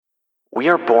We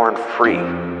are born free.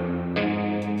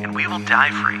 And we will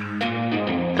die free.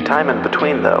 The time in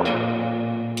between, though,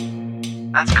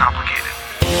 that's complicated.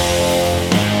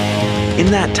 In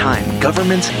that time,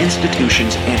 governments,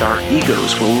 institutions, and our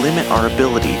egos will limit our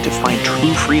ability to find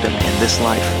true freedom in this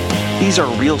life. These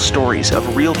are real stories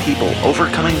of real people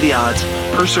overcoming the odds,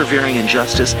 persevering in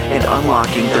justice, and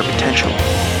unlocking their potential.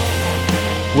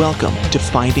 Welcome to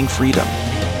Finding Freedom.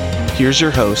 Here's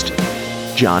your host,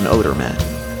 John Odermatt.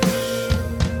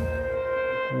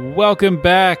 Welcome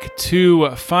back to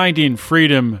Finding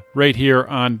Freedom right here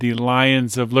on the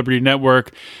Lions of Liberty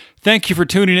Network. Thank you for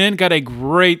tuning in. Got a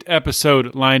great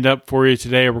episode lined up for you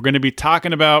today. We're going to be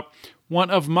talking about one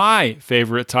of my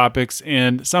favorite topics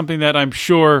and something that I'm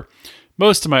sure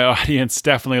most of my audience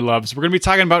definitely loves. We're going to be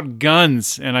talking about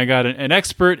guns, and I got an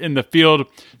expert in the field,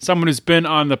 someone who's been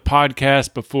on the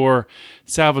podcast before,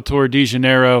 Salvatore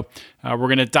DeGennaro. We're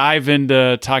going to dive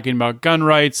into talking about gun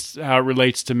rights, how it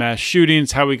relates to mass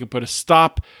shootings, how we can put a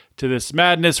stop to this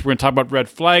madness. We're going to talk about red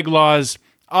flag laws,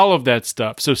 all of that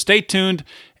stuff. So stay tuned,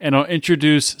 and I'll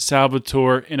introduce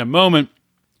Salvatore in a moment.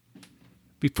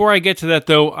 Before I get to that,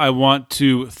 though, I want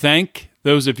to thank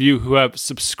those of you who have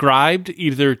subscribed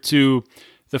either to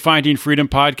the Finding Freedom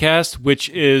podcast, which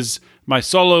is my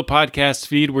solo podcast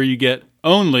feed where you get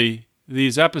only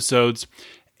these episodes,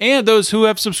 and those who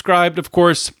have subscribed, of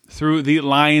course, through the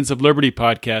Lions of Liberty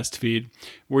podcast feed,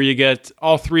 where you get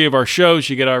all three of our shows.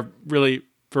 You get our really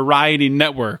variety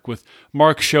network with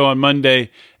Mark's show on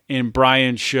Monday and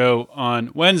Brian's show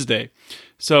on Wednesday.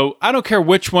 So I don't care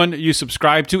which one you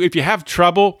subscribe to. If you have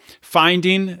trouble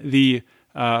finding the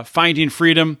Finding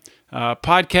Freedom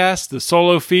podcast, the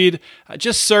solo feed,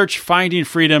 just search Finding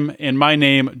Freedom and my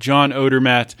name, John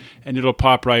Odermatt, and it'll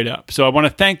pop right up. So I want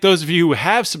to thank those of you who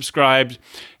have subscribed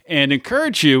and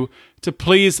encourage you to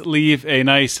please leave a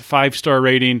nice 5-star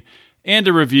rating and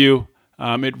a review.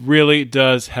 It really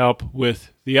does help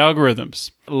with the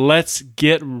algorithms. Let's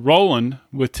get rolling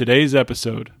with today's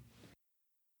episode.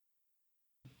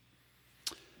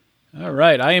 All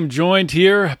right, I am joined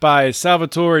here by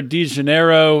Salvatore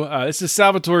DeGennaro. This is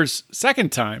Salvatore's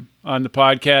second time on the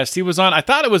podcast. He was on, I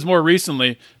thought it was more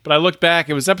recently, but I looked back.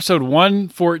 It was episode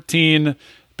 114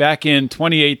 back in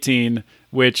 2018,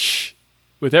 which,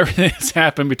 with everything that's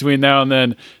happened between now and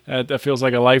then, that feels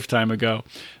like a lifetime ago.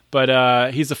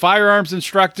 But he's a firearms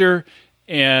instructor,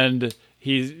 and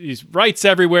he writes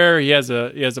everywhere. He has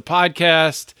a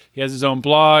podcast. He has his own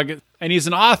blog, and he's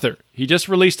an author. He just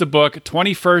released a book,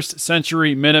 21st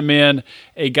Century Minuteman,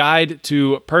 a guide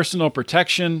to personal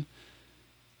protection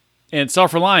and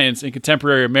self-reliance in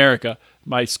contemporary America.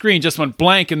 My screen just went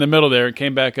blank in the middle there and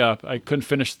came back up. I couldn't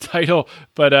finish the title,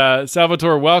 but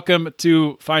Salvatore, welcome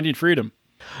to Finding Freedom.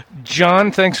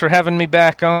 John, thanks for having me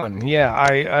back on.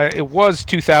 Yeah, it was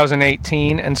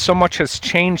 2018, and so much has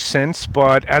changed since,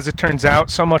 but as it turns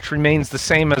out, so much remains the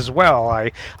same as well.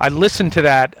 I listened to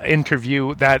that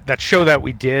interview, that show that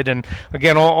we did, and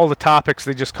again, all the topics,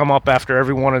 they just come up after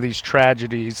every one of these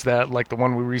tragedies, that like the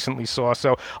one we recently saw.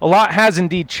 So a lot has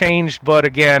indeed changed, but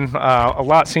again, a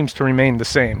lot seems to remain the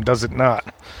same, does it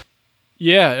not?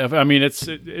 Yeah, I mean,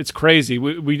 it's crazy.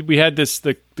 We had the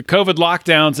COVID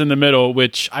lockdowns in the middle,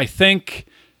 which I think,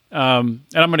 and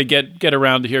I'm going to get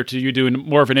around to here to you doing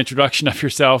more of an introduction of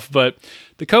yourself, but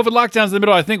the COVID lockdowns in the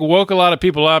middle, I think, woke a lot of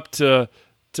people up to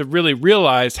really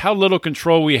realize how little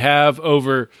control we have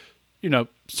over,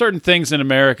 certain things in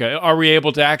America. Are we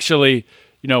able to actually,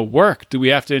 work? Do we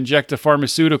have to inject a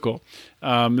pharmaceutical?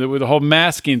 The whole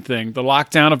masking thing, the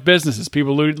lockdown of businesses,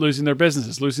 people losing their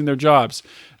businesses, losing their jobs.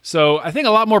 So I think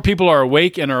a lot more people are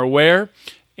awake and are aware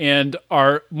and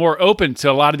are more open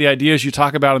to a lot of the ideas you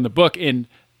talk about in the book, and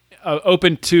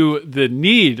open to the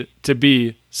need to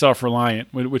be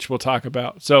self-reliant, which we'll talk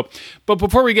about. So, but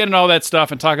before we get into all that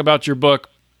stuff and talk about your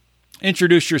book,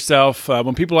 introduce yourself.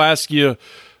 When people ask you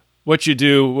what you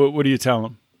do, what do you tell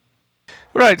them?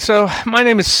 Right, so my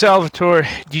name is Salvatore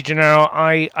DeGennaro.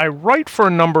 I write for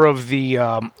a number of the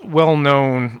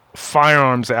well-known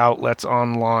firearms outlets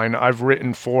online. I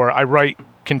write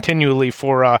continually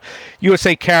for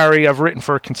USA Carry. I've written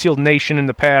for Concealed Nation in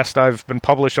the past. I've been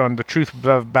published on The Truth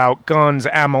About Guns,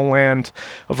 Ammo Land,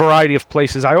 a variety of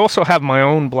places. I also have my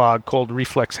own blog called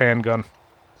Reflex Handgun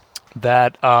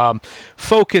that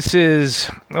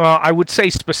focuses, I would say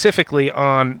specifically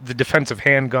on the defensive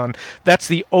handgun. That's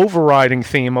the overriding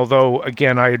theme, although,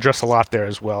 again, I address a lot there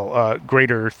as well,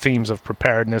 greater themes of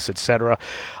preparedness, etc.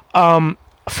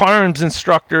 Firearms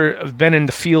instructor. I've been in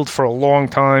the field for a long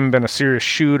time, been a serious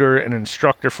shooter and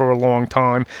instructor for a long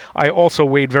time. I also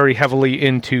wade very heavily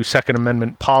into Second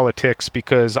Amendment politics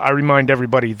because I remind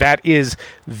everybody that is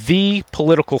the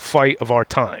political fight of our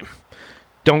time.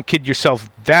 don't kid yourself,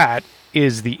 that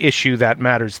is the issue that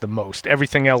matters the most.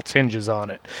 Everything else hinges on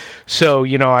it. So,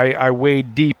 I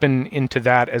wade deep into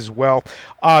that as well.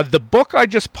 The book I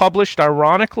just published,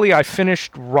 ironically, I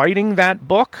finished writing that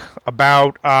book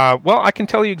about, I can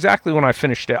tell you exactly when I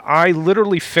finished it. I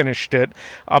literally finished it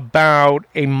about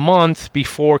a month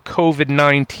before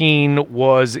COVID-19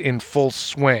 was in full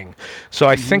swing. So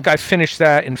I think I finished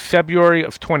that in February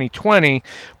of 2020.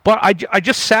 But I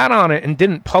just sat on it and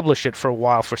didn't publish it for a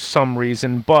while for some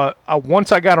reason. But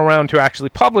once I got around to actually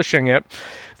publishing it,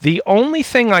 the only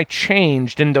thing I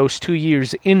changed in those 2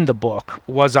 years in the book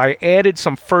was I added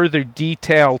some further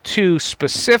detail to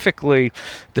specifically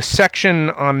the section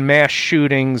on mass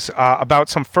shootings, about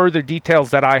some further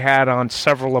details that I had on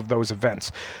several of those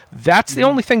events. That's the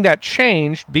only thing that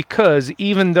changed, because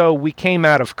even though we came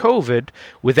out of COVID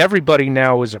with everybody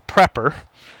now as a prepper,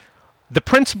 the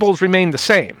principles remain the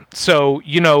same. So,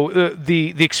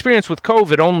 the experience with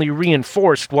COVID only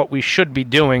reinforced what we should be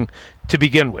doing to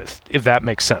begin with, if that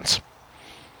makes sense.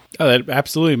 Oh, that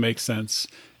absolutely makes sense.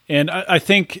 And I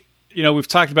think, we've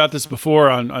talked about this before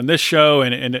on this show,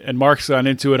 and Mark's gone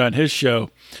into it on his show.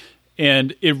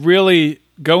 And it really,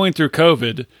 going through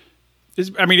COVID,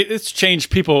 it's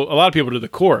changed a lot of people to the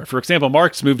core. For example,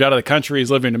 Mark's moved out of the country.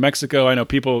 He's living in Mexico. I know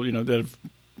people, that have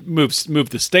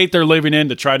moved the state they're living in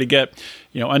to try to get,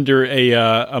 under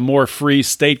a more free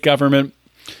state government,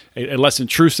 a less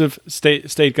intrusive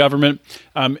state government.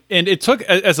 And it took,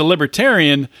 as a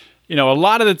libertarian, a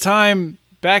lot of the time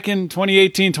back in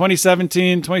 2018,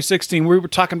 2017, 2016, we were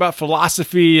talking about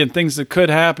philosophy and things that could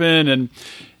happen.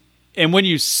 And when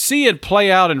you see it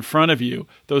play out in front of you,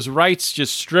 those rights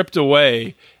just stripped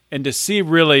away, and to see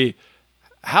really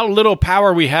how little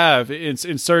power we have in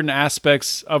certain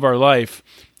aspects of our life,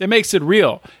 it makes it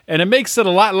real. And it makes it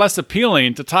a lot less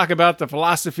appealing to talk about the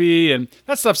philosophy, and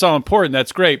that stuff's all important.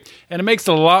 That's great. And it makes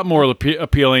it a lot more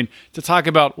appealing to talk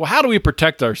about, well, how do we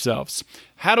protect ourselves?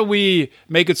 How do we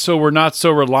make it so we're not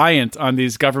so reliant on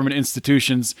these government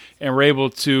institutions, and we're able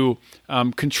to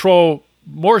control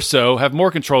more so, have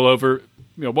more control over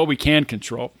what we can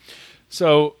control?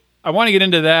 So I want to get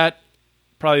into that,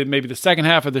 probably maybe the second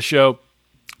half of the show.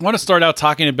 I want to start out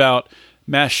talking about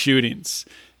mass shootings.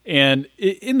 And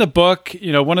in the book,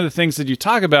 one of the things that you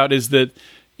talk about is that,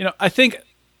 I think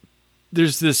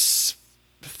there's this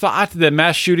thought that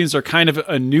mass shootings are kind of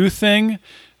a new thing,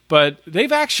 but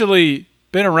they've actually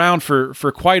been around for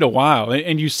quite a while.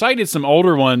 And you cited some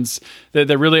older ones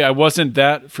that really I wasn't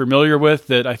that familiar with,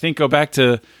 that I think go back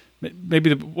to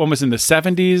maybe the one was in the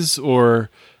 70s or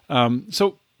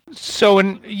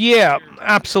Yeah,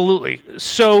 absolutely.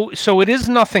 So it is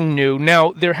nothing new.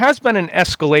 Now, there has been an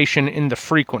escalation in the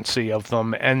frequency of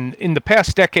them, and in the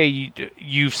past decade,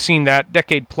 you've seen that,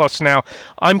 decade plus now.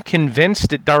 I'm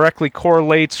convinced it directly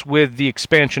correlates with the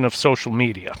expansion of social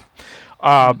media.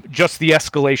 Just the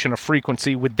escalation of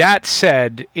frequency. With that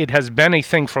said, it has been a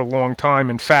thing for a long time.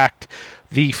 In fact,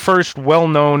 the first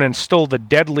well-known and still the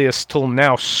deadliest till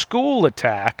now school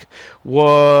attack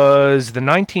was the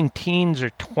 19-teens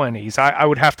or 20s. I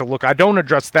would have to look. I don't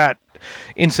address that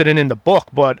incident in the book,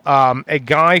 but a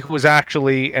guy who was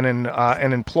actually an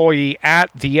employee at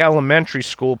the elementary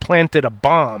school planted a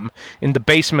bomb in the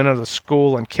basement of the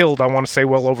school and killed, I want to say,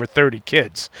 well over 30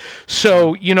 kids.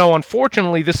 So,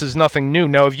 unfortunately, this is nothing new.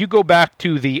 Now, if you go back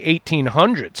to the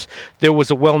 1800s, there was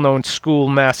a well-known school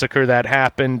massacre that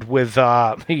happened with,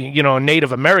 a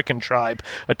Native American tribe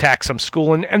attacked some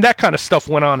school, and that kind of stuff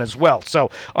went on as well. So,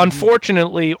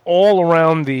 unfortunately, all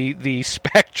around the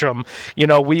spectrum,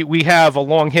 we have a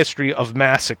long history of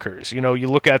massacres. You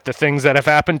look at the things that have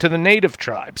happened to the native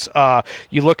tribes.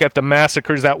 You look at the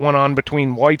massacres that went on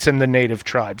between whites and the native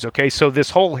tribes. Okay, so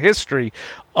this whole history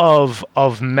of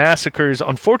massacres,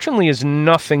 unfortunately, is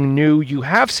nothing new. You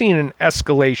have seen an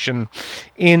escalation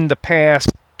in the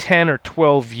past 10 or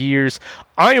 12 years.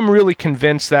 I am really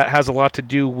convinced that has a lot to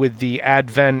do with the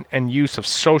advent and use of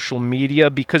social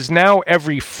media, because now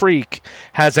every freak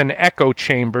has an echo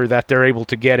chamber that they're able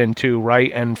to get into,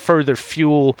 right, and further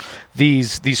fuel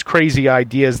these crazy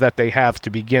ideas that they have to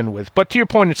begin with. But to your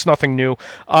point, it's nothing new.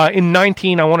 In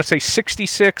I want to say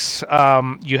 66,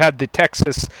 you had the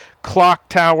Texas clock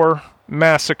tower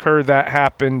massacre that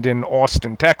happened in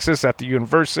Austin, Texas at the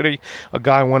university. A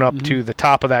guy went up to the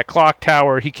top of that clock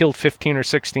tower. He killed 15 or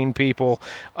 16 people.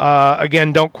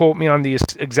 Again, don't quote me on the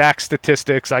exact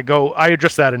statistics. I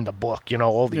address that in the book,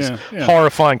 all these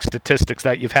horrifying statistics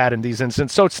that you've had in these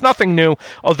incidents. So it's nothing new,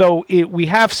 although we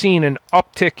have seen an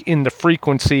uptick in the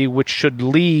frequency, which should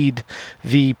lead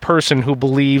the person who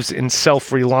believes in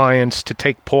self-reliance to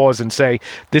take pause and say,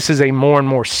 this is a more and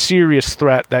more serious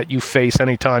threat that you face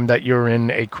anytime that you're you're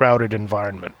in a crowded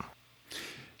environment.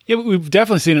 Yeah, we've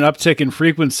definitely seen an uptick in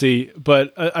frequency,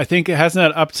 but I think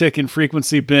hasn't that uptick in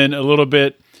frequency been a little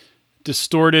bit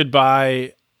distorted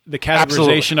by the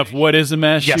categorization of what is a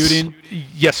mass shooting?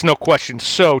 Yes, no question.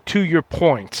 So, to your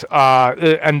point,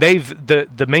 and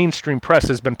the mainstream press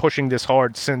has been pushing this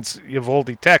hard since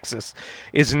Uvalde, Texas,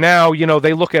 is now,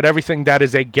 they look at everything that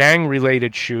is a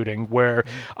gang-related shooting, where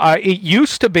it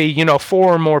used to be, 4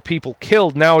 or more people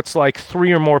killed. Now it's like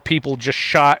 3 or more people just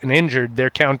shot and injured.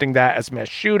 They're counting that as mass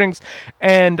shootings.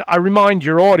 And I remind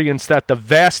your audience that the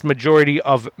vast majority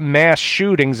of mass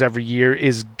shootings every year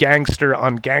is gangster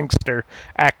on gangster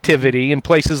activity in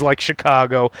places like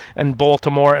Chicago and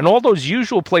Baltimore and all those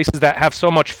usual places that have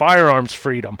so much firearms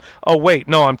freedom. Oh wait,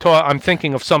 no, I'm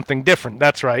thinking of something different.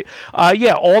 That's right.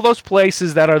 All those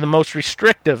places that are the most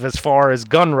restrictive as far as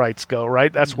gun rights go,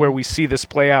 right? That's where we see this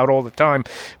play out all the time.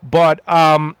 But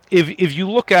if you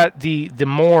look at the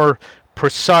more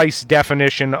precise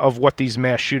definition of what these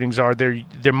mass shootings are,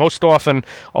 they're most often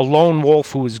a lone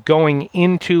wolf who is going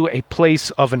into a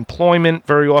place of employment,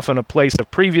 very often a place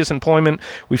of previous employment.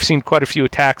 We've seen quite a few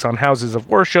attacks on houses of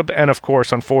worship, and of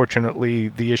course, unfortunately,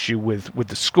 the issue with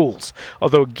the schools.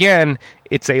 Although again,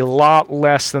 it's a lot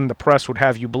less than the press would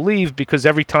have you believe, because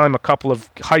every time a couple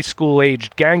of high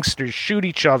school-aged gangsters shoot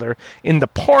each other in the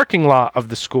parking lot of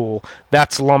the school,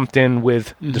 that's lumped in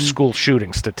with the school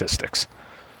shooting statistics.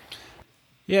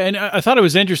 Yeah, and I thought it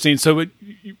was interesting. So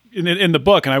in the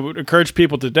book, and I would encourage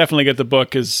people to definitely get the book,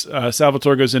 because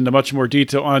Salvatore goes into much more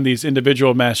detail on these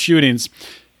individual mass shootings.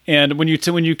 And when you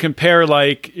compare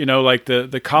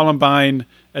the Columbine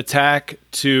attack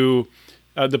to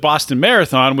the Boston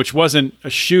Marathon, which wasn't a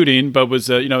shooting but was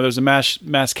there was a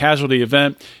mass casualty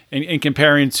event, and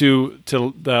comparing to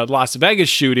the Las Vegas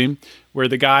shooting, where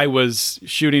the guy was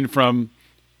shooting from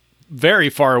very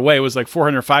far away. It was like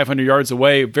 400, 500 yards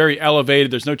away, very elevated.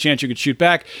 There's no chance you could shoot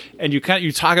back. And you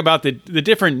talk about the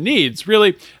different needs.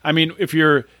 Really, I mean, if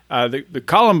you're the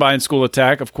Columbine school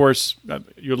attack, of course,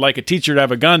 you'd like a teacher to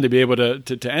have a gun to be able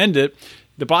to end it.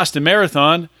 The Boston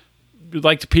Marathon, you'd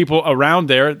like the people around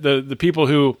there, the people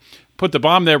who put the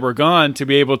bomb there were gone, to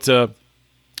be able to,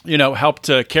 help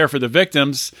to care for the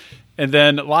victims. And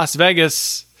then Las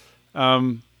Vegas,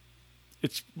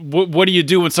 it's what do you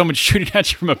do when someone's shooting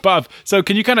at you from above? So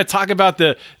can you kind of talk about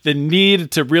the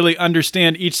need to really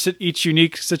understand each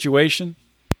unique situation?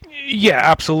 Yeah,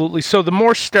 absolutely. So the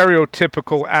more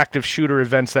stereotypical active shooter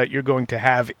events that you're going to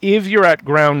have, if you're at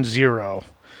ground zero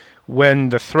when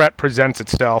the threat presents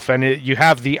itself, and you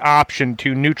have the option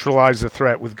to neutralize the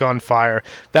threat with gunfire,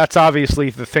 that's obviously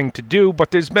the thing to do.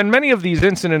 But there's been many of these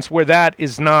incidents where that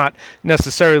is not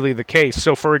necessarily the case.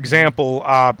 So, for example,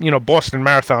 Boston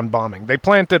Marathon bombing, they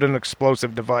planted an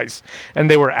explosive device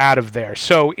and they were out of there.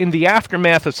 So in the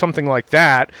aftermath of something like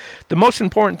that, the most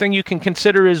important thing you can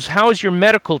consider is, how is your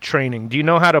medical training? Do you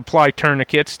know how to apply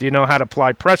tourniquets? Do you know how to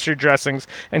apply pressure dressings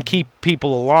and keep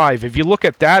people alive? If you look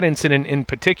at that incident in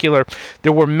particular,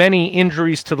 there were many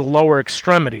injuries to the lower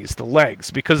extremities, the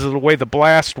legs, because of the way the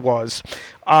blast was.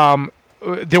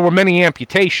 There were many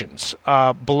amputations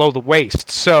below the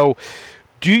waist. So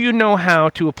do you know how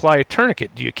to apply a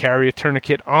tourniquet? Do you carry a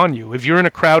tourniquet on you? If you're in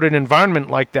a crowded environment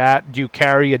like that, do you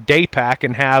carry a day pack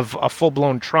and have a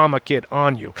full-blown trauma kit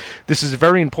on you? This is a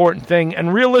very important thing.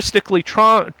 And realistically,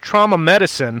 trauma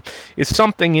medicine is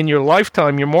something in your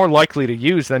lifetime you're more likely to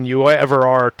use than you ever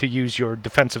are to use your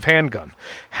defensive handgun.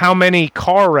 How many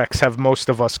car wrecks have most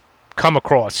of us come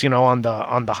across, on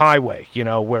the highway,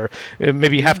 where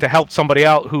maybe you have to help somebody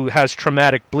out who has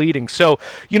traumatic bleeding? So,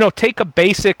 take a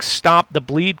basic stop the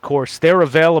bleed course. They're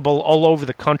available all over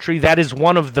the country. That is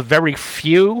one of the very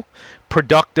few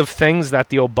productive things that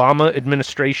the Obama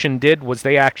administration did, was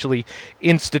they actually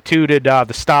instituted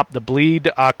the Stop the Bleed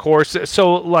course.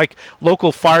 So like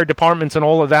local fire departments and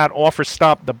all of that offer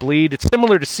Stop the Bleed. It's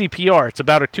similar to CPR. It's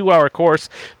about a 2-hour course.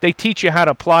 They teach you how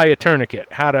to apply a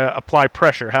tourniquet, how to apply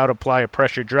pressure, how to apply a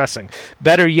pressure dressing.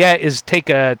 Better yet is take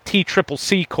a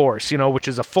TCCC course, which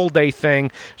is a full day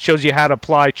thing, shows you how to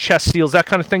apply chest seals, that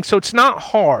kind of thing. So it's not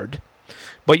hard.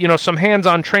 But, some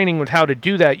hands-on training with how to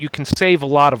do that, you can save a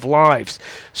lot of lives.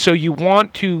 So you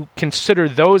want to consider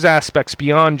those aspects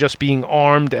beyond just being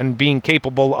armed and being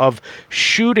capable of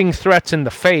shooting threats in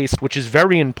the face, which is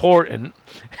very important.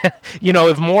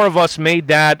 If more of us made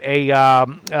that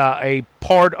a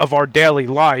part of our daily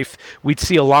life, we'd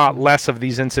see a lot less of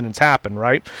these incidents happen,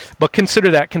 right? But consider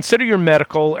that. Consider your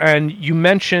medical, and you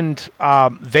mentioned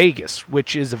Vegas,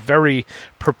 which is a very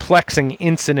perplexing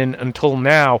incident until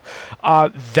now.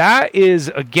 That is,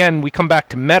 again, we come back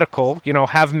to medical,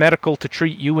 have medical to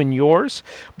treat you and yours.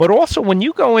 But also, when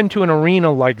you go into an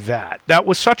arena like that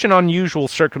was such an unusual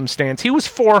circumstance. He was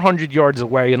 400 yards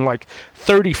away and like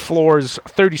 30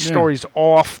 stories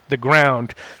off the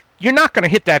ground. You're not going to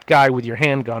hit that guy with your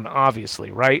handgun,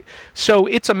 obviously, right? So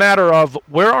it's a matter of,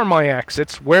 where are my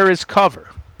exits? Where is cover?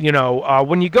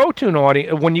 When you go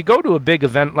to when you go to a big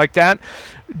event like that,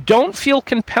 don't feel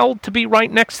compelled to be right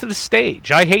next to the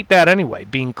stage. I hate that anyway,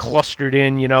 being clustered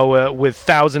in, with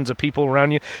thousands of people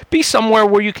around you. Be somewhere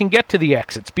where you can get to the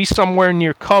exits. Be somewhere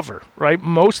near cover, right?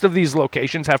 Most of these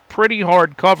locations have pretty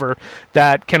hard cover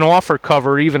that can offer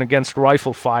cover even against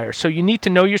rifle fire. So you need to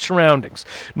know your surroundings.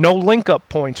 No link-up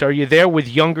points. Are you there with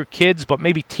younger kids, but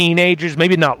maybe teenagers,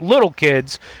 maybe not little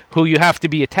kids who you have to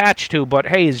be attached to, but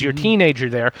hey, is your teenager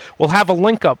there? We'll have a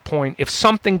link-up point. If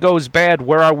something goes bad,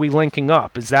 where are we linking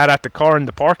up? Is that at the car in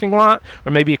the parking lot,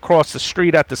 or maybe across the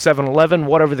street at the 7-Eleven,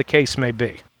 whatever the case may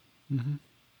be? Mm-hmm.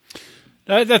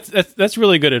 That's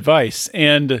really good advice.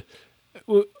 And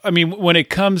I mean, when it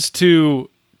comes to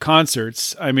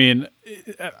concerts, I mean,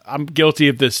 I'm guilty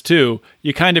of this too.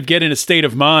 You kind of get in a state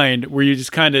of mind where you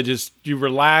just kind of you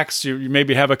relax, you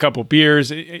maybe have a couple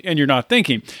beers, and you're not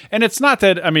thinking. And it's not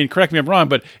that, I mean, correct me if I'm wrong,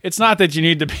 but it's not that you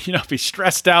need to be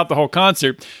stressed out the whole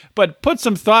concert, but put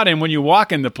some thought in when you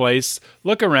walk in the place,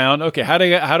 look around, okay, how do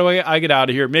I get out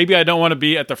of here? Maybe I don't want to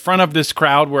be at the front of this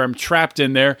crowd where I'm trapped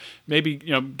in there. Maybe,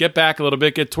 get back a little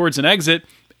bit, get towards an exit,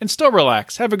 and still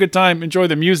relax, have a good time, enjoy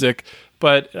the music,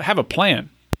 but have a plan.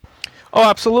 Oh,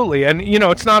 absolutely. And,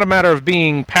 it's not a matter of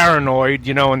being paranoid,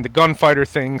 and the gunfighter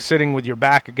thing, sitting with your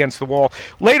back against the wall.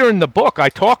 Later in the book, I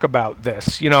talk about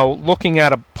this, looking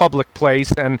at a public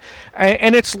place, and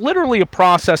it's literally a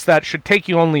process that should take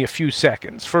you only a few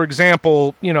seconds. For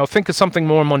example, think of something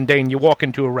more mundane. You walk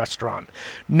into a restaurant.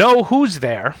 Know who's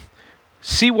there.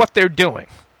 See what they're doing,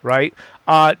 right?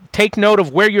 Take note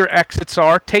of where your exits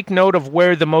are. Take note of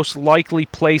where the most likely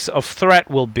place of threat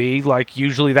will be. Like,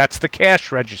 usually that's the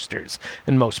cash registers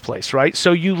in most places, right?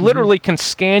 So you literally can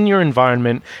scan your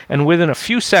environment and within a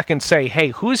few seconds say, hey,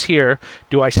 who's here?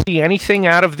 Do I see anything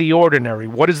out of the ordinary?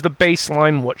 What is the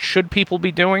baseline? What should people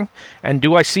be doing? And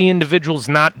do I see individuals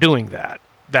not doing that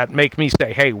make me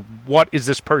say, hey, what is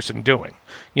this person doing?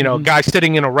 Guy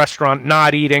sitting in a restaurant,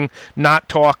 not eating, not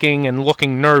talking, and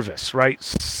looking nervous, right?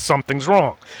 Something's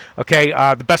wrong. Okay,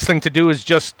 the best thing to do is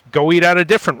just go eat at a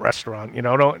different restaurant.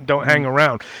 Don't hang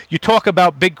around. You talk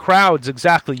about big crowds,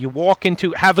 exactly. You walk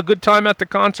into, have a good time at the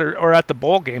concert or at the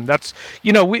ball game. That's,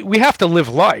 we have to live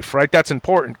life, right? That's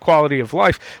important, quality of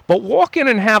life. But walk in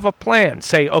and have a plan.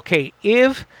 Say, okay,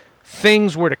 if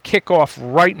things were to kick off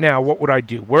right now, what would I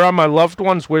do? Where are my loved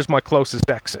ones? Where's my closest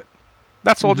exit?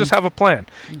 That's all. Just have a plan,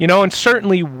 and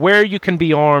certainly where you can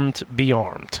be armed, be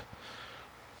armed.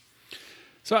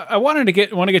 So I wanted to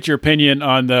get your opinion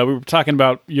on we were talking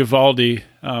about Uvalde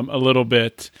a little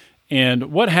bit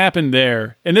and what happened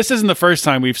there. And this isn't the first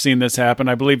time we've seen this happen.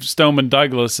 I believe Stoneman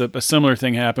Douglas, a similar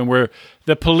thing happened where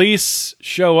the police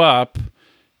show up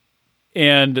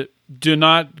and do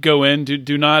not go in,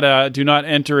 do not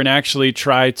enter and actually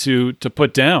try to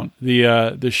put down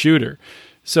the shooter.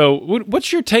 So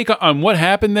what's your take on what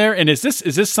happened there? And is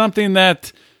this something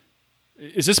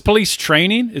is this police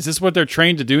training? Is this what they're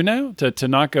trained to do now, to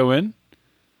not go in?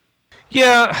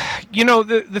 Yeah,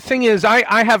 the thing is,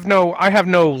 I have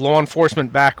no law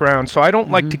enforcement background, so I don't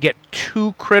like to get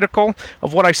too critical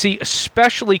of what I see,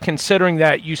 especially considering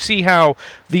that you see how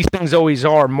these things always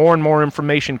are. More and more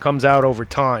information comes out over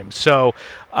time. So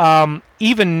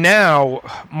even now,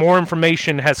 more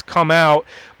information has come out,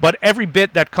 but every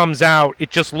bit that comes out,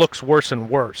 it just looks worse and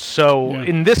worse. So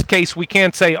in this case, we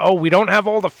can't say, oh, we don't have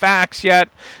all the facts yet.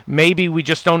 Maybe we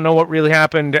just don't know what really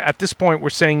happened. At this point, we're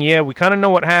saying, yeah, we kind of know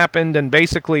what happened, and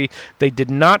basically they did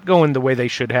not go in the way they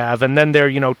should have. And then they're,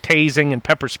 tasing and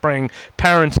pepper spraying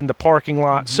parents in the parking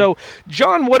lot. So,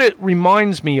 John, what it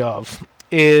reminds me of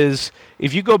is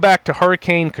if you go back to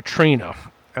Hurricane Katrina,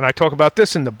 and I talk about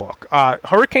this in the book,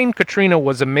 Hurricane Katrina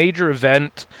was a major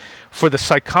event for the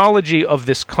psychology of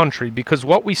this country because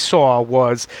what we saw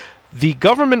was the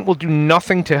government will do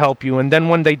nothing to help you, and then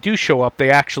when they do show up, they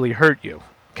actually hurt you.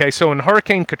 Okay, so in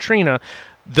Hurricane Katrina,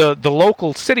 the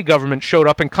local city government showed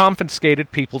up and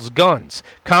confiscated people's guns.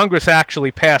 Congress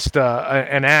actually passed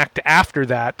an act after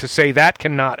that to say that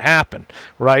cannot happen,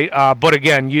 right? But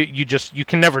again, you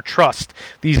can never trust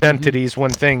these entities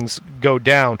when things go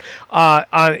down.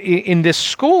 In this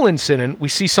school incident, we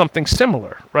see something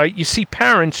similar, right? You see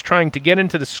parents trying to get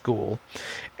into the school,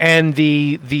 and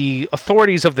the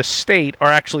authorities of the state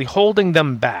are actually holding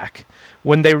them back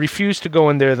when they refuse to go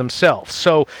in there themselves.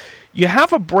 So you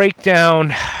have a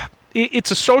breakdown.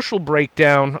 It's a social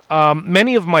breakdown.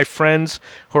 Many of my friends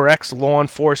who are ex-law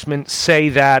enforcement say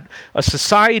that a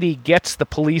society gets the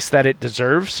police that it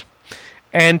deserves.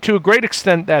 And to a great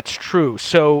extent, that's true.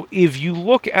 So if you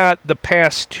look at the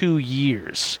past 2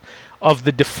 years of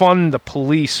the defund the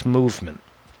police movement,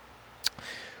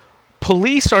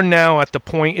 police are now at the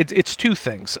point. It's two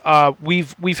things.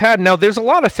 We've had now. There's a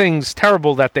lot of things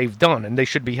terrible that they've done, and they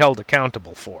should be held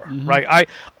accountable for. Right?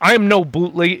 I am no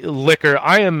bootlicker.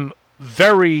 I am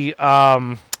very.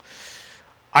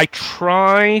 I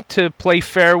try to play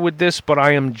fair with this, but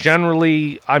I'm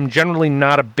generally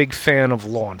not a big fan of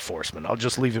law enforcement. I'll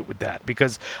just leave it with that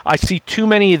because I see too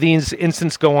many of these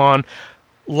incidents go on.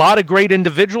 A lot of great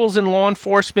individuals in law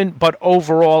enforcement, but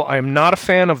overall, I am not a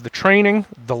fan of the training,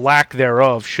 the lack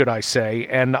thereof, should I say,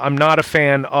 and I'm not a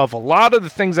fan of a lot of the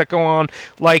things that go on,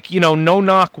 like,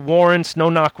 no-knock warrants,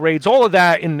 no-knock raids, all of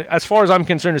that, as far as I'm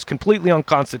concerned, is completely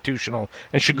unconstitutional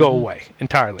and should go away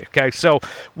entirely, okay? So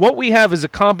what we have is a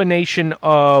combination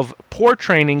of poor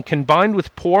training combined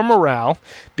with poor morale,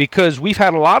 because we've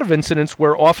had a lot of incidents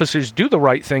where officers do the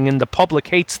right thing and the public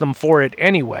hates them for it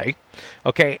anyway.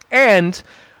 Okay, and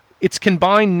it's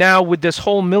combined now with this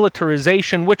whole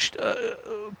militarization, which,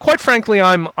 quite frankly,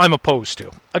 I'm opposed to.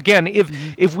 Again,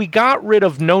 if we got rid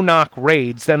of no-knock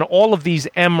raids, then all of these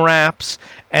MRAPs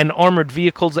and armored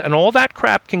vehicles and all that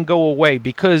crap can go away,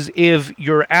 because if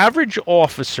your average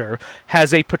officer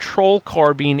has a patrol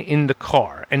carbine in the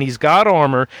car, and he's got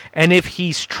armor, and if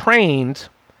he's trained,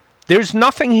 there's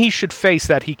nothing he should face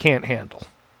that he can't handle.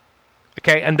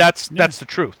 Okay, and that's the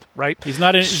truth, right? He's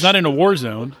not in a war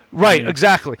zone. Right,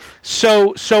 exactly.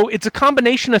 So it's a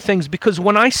combination of things, because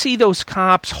when I see those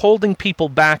cops holding people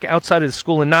back outside of the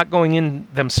school and not going in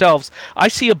themselves, I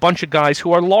see a bunch of guys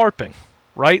who are LARPing,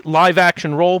 right? Live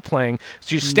action role playing.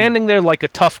 So you're standing there like a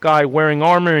tough guy wearing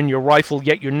armor and your rifle,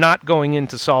 yet you're not going in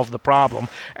to solve the problem.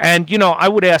 And, I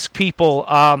would ask people,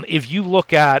 if you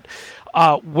look at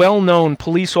well-known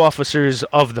police officers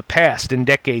of the past, in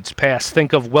decades past.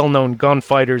 Think of well-known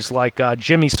gunfighters like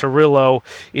Jimmy Cirillo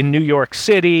in New York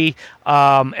City,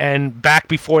 and back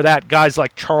before that, guys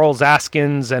like Charles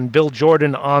Askins and Bill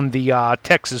Jordan on the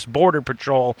Texas Border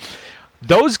Patrol.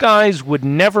 Those guys would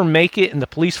never make it in the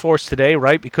police force today,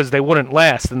 right? Because they wouldn't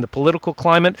last in the political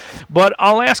climate. But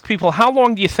I'll ask people, how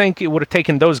long do you think it would have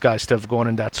taken those guys to have gone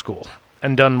in that school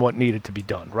and done what needed to be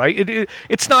done, right?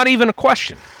 It's not even a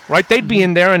question, right? They'd be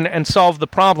in there and solve the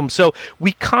problem. So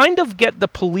we kind of get the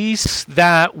police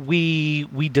that we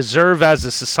deserve as a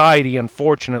society,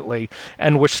 unfortunately,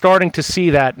 and we're starting to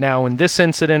see that now in this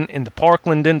incident, in the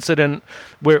Parkland incident.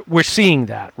 We're seeing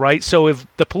that, right? So if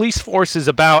the police force is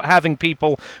about having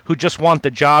people who just want the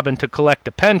job and to collect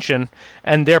a pension,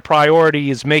 and their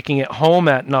priority is making it home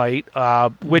at night,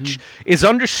 which is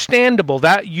understandable.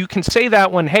 That you can say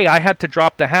that when, hey, I had to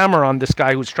drop the hammer on this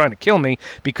guy who's trying to kill me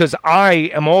because I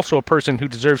am also a person who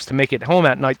deserves to make it home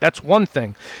at night. That's one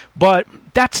thing. But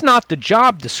that's not the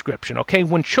job description, okay?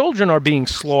 When children are being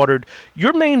slaughtered,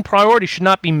 your main priority should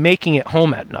not be making it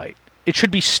home at night. It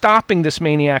should be stopping this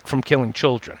maniac from killing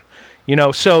children.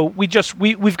 So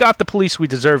we've got the police we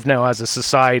deserve now as a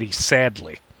society,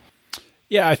 sadly.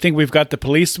 Yeah, I think we've got the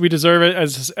police we deserve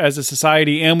as a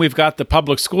society, and we've got the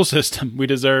public school system we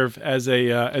deserve as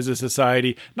a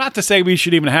society. Not to say we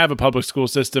should even have a public school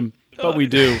system, but we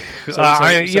do.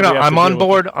 I'm on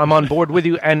board. I'm on board with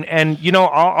you, and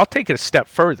I'll take it a step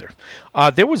further.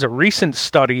 There was a recent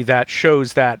study that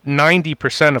shows that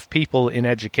 90% of people in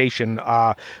education,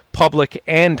 public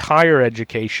and higher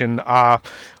education,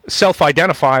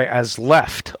 self-identify as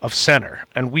left of center,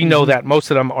 and we know that most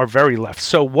of them are very left.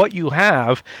 So what you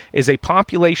have is a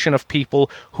population of people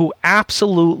who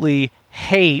absolutely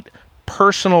hate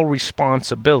personal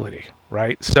responsibility,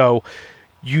 right? So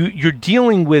you're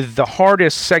dealing with the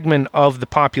hardest segment of the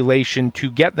population to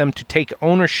get them to take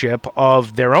ownership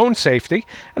of their own safety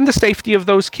and the safety of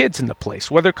those kids in the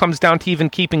place, whether it comes down to even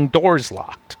keeping doors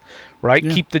locked. Right,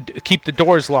 yeah. Keep the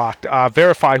doors locked.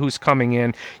 Verify who's coming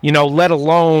in. Let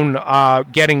alone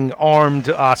getting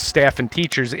armed staff and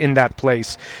teachers in that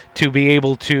place to be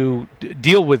able to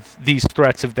deal with these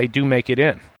threats if they do make it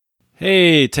in.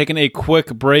 Hey, taking a quick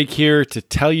break here to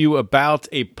tell you about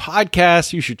a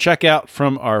podcast you should check out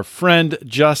from our friend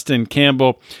Justin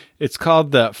Campbell. It's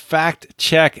called the Fact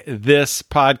Check This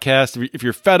podcast. If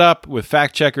you're fed up with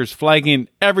fact checkers flagging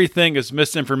everything as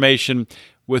misinformation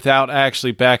without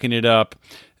actually backing it up,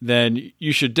 then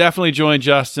you should definitely join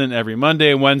Justin every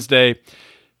Monday and Wednesday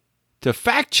to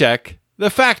fact check the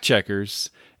fact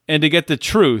checkers and to get the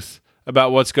truth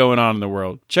about what's going on in the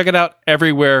world. Check it out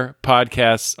everywhere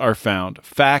podcasts are found.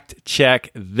 Fact Check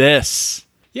This.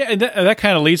 Yeah, and that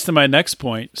kind of leads to my next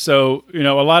point. So, a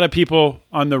lot of people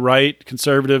on the right,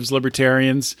 conservatives,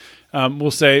 libertarians, will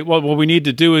say, well, what we need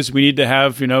to do is we need to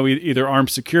have, either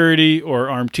armed security or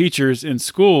armed teachers in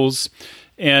schools.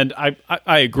 And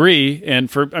I agree. And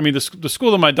the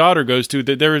school that my daughter goes to,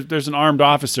 there's an armed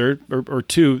officer or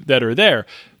two that are there.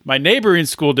 My neighboring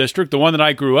school district, the one that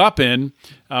I grew up in,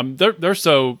 they're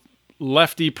so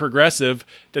lefty progressive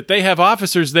that they have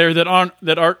officers there that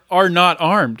are not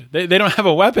armed. They don't have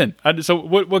a weapon. So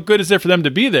what good is there for them to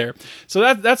be there?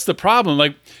 So that's the problem.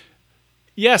 Like,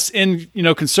 yes, in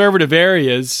conservative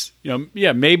areas,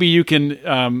 maybe you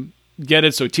can get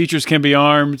it so teachers can be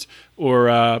armed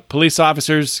or police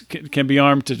officers can be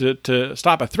armed to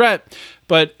stop a threat.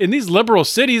 But in these liberal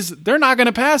cities, they're not going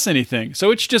to pass anything.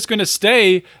 So it's just going to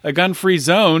stay a gun-free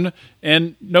zone,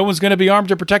 and no one's going to be armed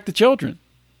to protect the children.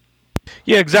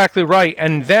 Yeah, exactly right.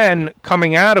 And then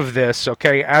coming out of this,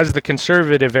 okay, as the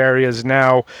conservative areas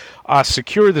now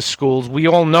secure the schools, we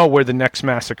all know where the next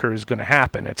massacre is going to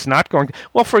happen. It's not going to,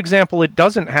 well, for example, it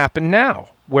doesn't happen now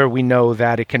where we know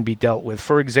that it can be dealt with.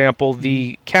 For example,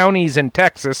 the counties in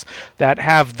Texas that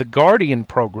have the Guardian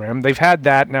program, they've had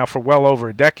that now for well over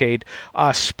a decade.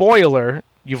 Spoiler,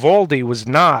 Uvalde was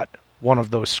not one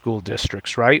of those school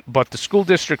districts, right? But the school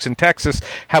districts in Texas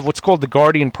have what's called the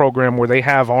Guardian program, where they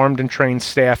have armed and trained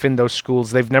staff in those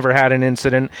schools. They've never had an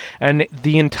incident. And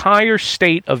the entire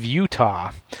state of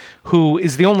Utah, who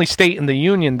is the only state in the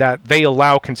union that they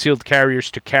allow concealed carriers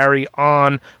to carry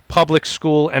on public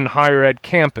school and higher ed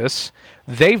campus,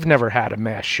 they've never had a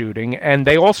mass shooting. And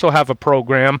they also have a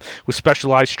program with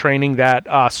specialized training that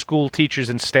school teachers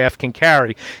and staff can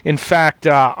carry. In fact,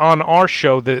 on our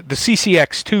show, the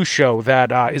CCX2 show,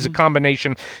 that is a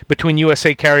combination between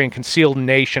USA Carry and Concealed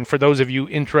Nation. For those of you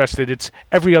interested, it's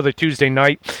every other Tuesday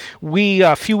night.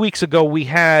 A few weeks ago, we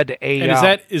had a...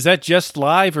 And is that just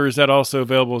live, or is that also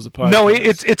available as a podcast? No,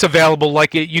 it's available.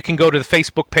 You can go to the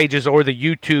Facebook pages or the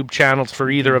YouTube channels for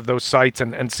either of those sites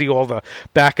and see all the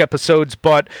back episodes.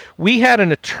 But we had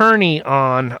an attorney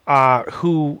on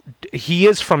who he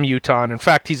is from Utah, and in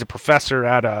fact, he's a professor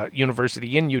at a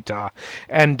university in Utah,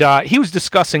 and he was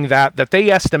discussing that they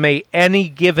estimate any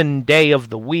given day of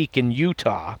the week in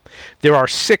Utah, there are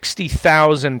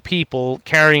 60,000 people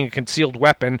carrying a concealed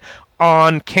weapon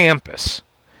on campus.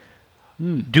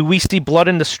 Do we see blood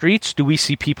in the streets? Do we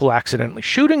see people accidentally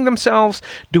shooting themselves?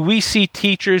 Do we see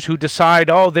teachers who decide,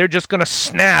 they're just going to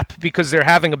snap because they're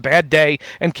having a bad day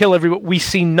and kill everyone? We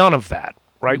see none of that,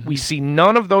 right? Mm-hmm. We see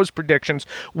none of those predictions.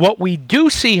 What we do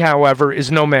see, however,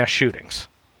 is no mass shootings.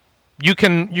 You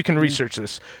can research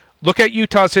this. Look at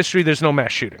Utah's history, there's no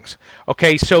mass shootings.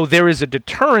 Okay, so there is a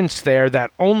deterrence there that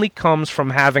only comes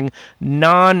from having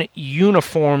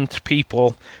non-uniformed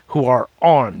people who are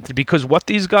armed. Because what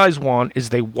these guys want is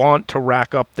they want to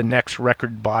rack up the next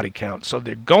record body count. So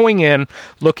they're going in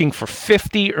looking for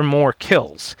 50 or more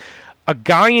kills. A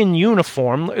guy in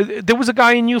uniform, there was a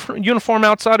guy in uniform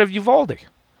outside of Uvalde,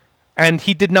 and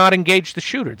he did not engage the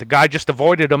shooter. The guy just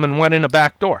avoided him and went in a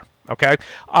back door. Okay.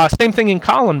 Same thing in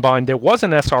Columbine. There was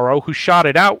an SRO who shot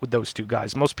it out with those two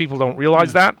guys. Most people don't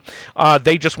realize that.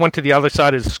 They just went to the other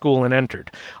side of the school and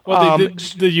entered. Well,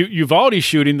 the Uvalde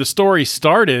shooting, the story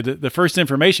started, the first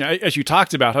information, as you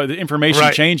talked about, how the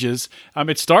information changes.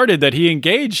 It started that he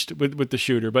engaged with the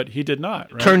shooter, but he did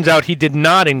not. Right? Turns out he did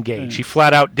not engage. He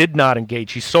flat out did not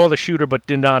engage. He saw the shooter but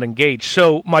did not engage.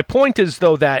 So my point is,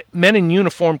 though, that men in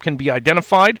uniform can be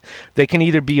identified. They can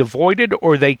either be avoided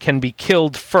or they can be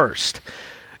killed first.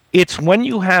 It's when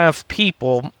you have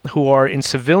people who are in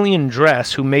civilian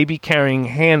dress who may be carrying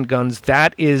handguns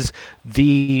that is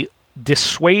the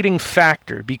dissuading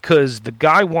factor, because the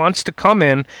guy wants to come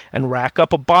in and rack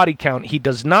up a body count. He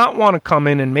does not want to come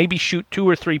in and maybe shoot 2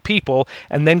 or 3 people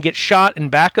and then get shot in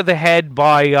back of the head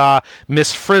by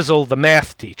Miss Frizzle, the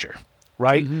math teacher,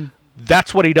 right? Mm-hmm.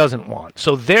 That's what he doesn't want.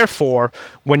 So therefore,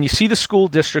 when you see the school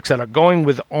districts that are going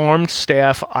with armed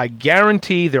staff, I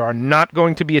guarantee there are not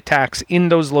going to be attacks in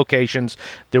those locations.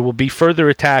 There will be further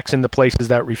attacks in the places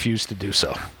that refuse to do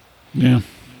so. Yeah.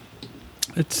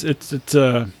 It's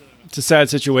a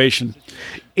sad situation.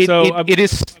 It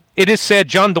is. It is sad,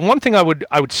 John. The one thing I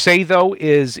would say though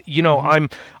is,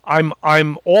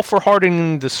 I'm all for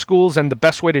hardening the schools, and the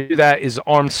best way to do that is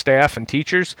armed staff and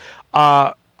teachers.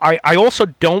 I also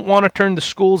don't want to turn the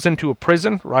schools into a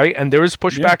prison, right? And there is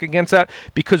pushback against that,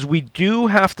 because we do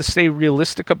have to stay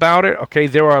realistic about it. Okay,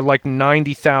 there are like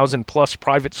 90,000 plus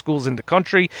private schools in the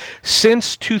country.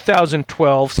 Since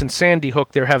 2012, since Sandy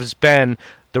Hook, there has been,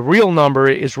 the real number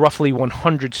is roughly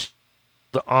 100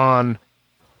 on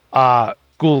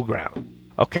school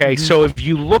ground. Okay, so if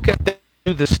you look at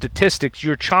the statistics,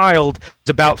 your child is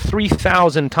about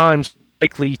 3,000 times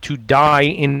likely to die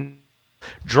in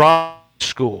dry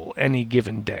school any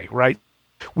given day, right?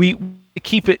 We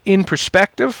keep it in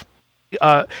perspective.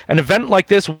 An event like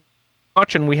this,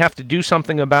 and we have to do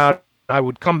something about it. I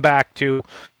would come back to,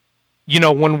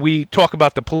 when we talk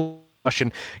about the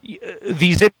pollution,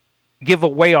 these give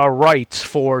away our rights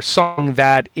for something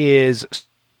that is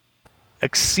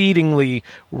exceedingly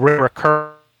rare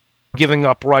occurrence. Giving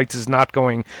up rights is not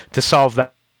going to solve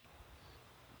that.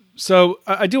 So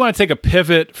I do want to take a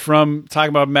pivot from talking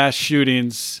about mass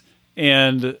shootings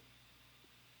and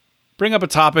bring up a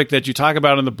topic that you talk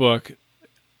about in the book,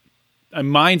 a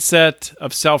mindset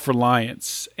of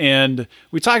self-reliance. And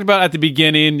we talked about at the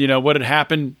beginning, what had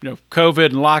happened, COVID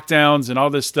and lockdowns and all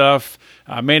this stuff,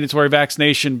 mandatory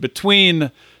vaccination between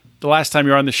the last time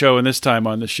you were on the show and this time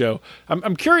on the show.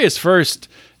 I'm curious first,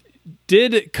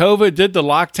 did COVID, did the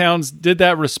lockdowns, did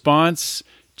that response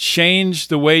change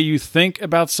the way you think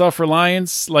about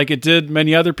self-reliance like it did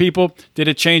many other people? Did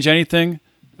it change anything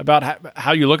about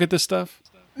how you look at this stuff?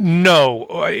 No,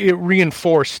 it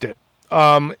reinforced it.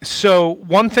 So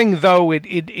one thing, though,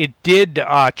 it did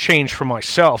change for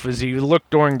myself. As you look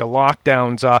during the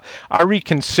lockdowns, I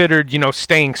reconsidered,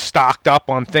 staying stocked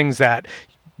up on things that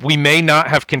we may not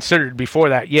have considered before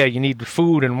that. Yeah, you need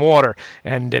food and water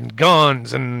and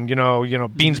guns and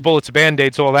beans, bullets,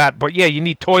 band-aids, all that. But yeah, you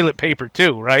need toilet paper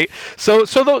too, right? So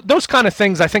those kind of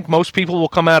things, I think most people will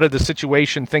come out of the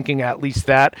situation thinking at least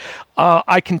that.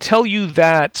 I can tell you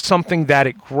that something that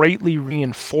it greatly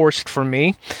reinforced for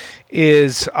me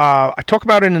is, I talk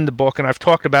about it in the book, and I've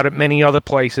talked about it many other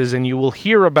places, and you will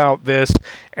hear about this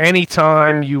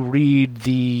anytime you read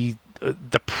the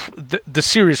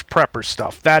serious prepper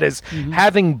stuff. That is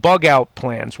having bug out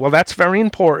plans. Well, that's very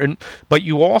important, but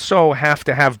you also have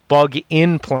to have bug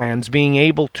in plans, being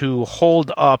able to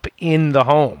hold up in the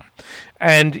home.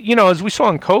 And, as we saw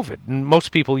in COVID,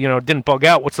 most people, didn't bug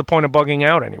out. What's the point of bugging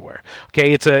out anywhere?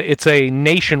 Okay, it's a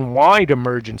nationwide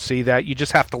emergency that you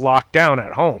just have to lock down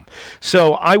at home.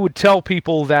 So I would tell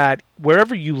people that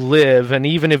wherever you live, and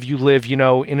even if you live,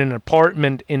 in an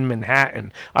apartment in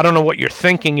Manhattan, I don't know what you're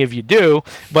thinking if you do,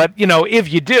 but,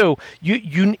 if you do,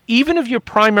 you even if your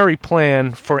primary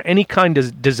plan for any kind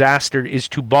of disaster is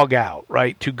to bug out,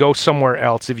 right, to go somewhere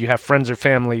else, if you have friends or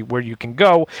family where you can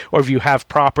go, or if you have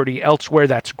property elsewhere,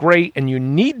 that's great, and you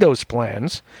need those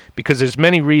plans, because there's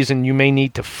many reasons you may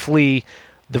need to flee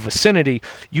the vicinity.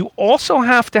 You also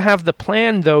have to have the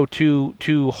plan, though,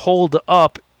 to hold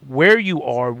up where you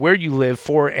are, where you live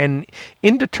for an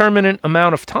indeterminate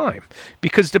amount of time,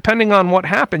 because depending on what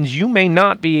happens, you may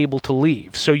not be able to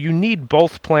leave. So you need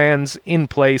both plans in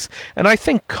place. And I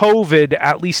think COVID,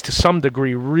 at least to some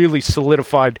degree, really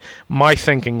solidified my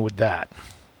thinking with that.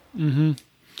 Mm-hmm.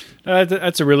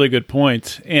 That's a really good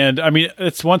point. And I mean,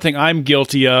 it's one thing I'm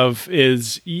guilty of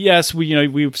is, yes, we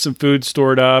have some food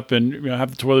stored up and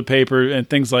have the toilet paper and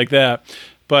things like that.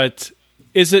 But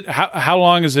is it how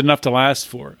long is it enough to last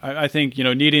for? I think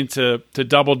needing to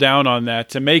double down on that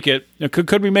to make it.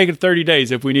 Could we make it 30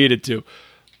 days if we needed to?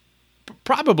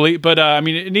 Probably, but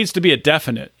it needs to be a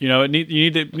definite. You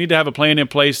need to have a plan in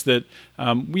place that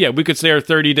we could stay our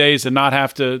 30 days and not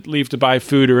have to leave to buy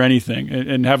food or anything,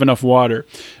 and have enough water.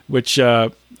 Which I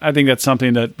think that's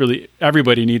something that really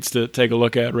everybody needs to take a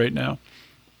look at right now.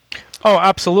 Oh,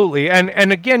 absolutely.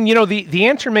 And again, the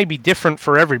answer may be different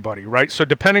for everybody, right? So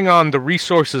depending on the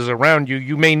resources around you,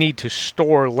 you may need to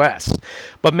store less.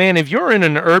 But man, if you're in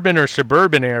an urban or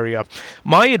suburban area,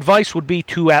 my advice would be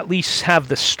to at least have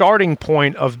the starting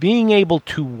point of being able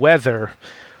to weather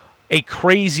a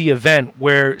crazy event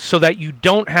so that you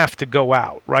don't have to go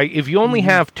out, right? If you only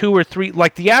have 2 or 3,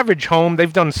 like the average home,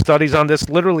 they've done studies on this,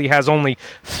 literally has only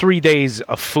 3 days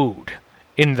of food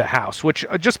in the house, which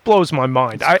just blows my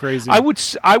mind. Crazy. I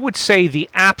would say the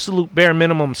absolute bare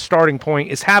minimum starting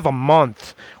point is have a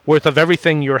month worth of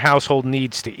everything your household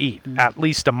needs to eat, at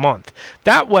least a month.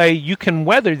 That way you can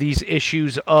weather these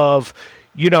issues of,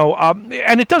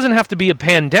 and it doesn't have to be a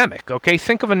pandemic, okay?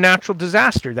 Think of a natural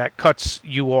disaster that cuts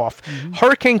you off.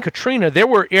 Hurricane Katrina, there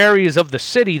were areas of the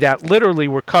city that literally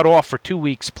were cut off for 2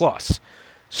 weeks plus.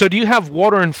 So do you have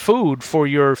water and food for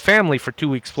your family for 2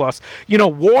 weeks plus?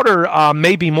 Water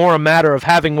may be more a matter of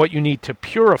having what you need to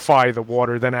purify the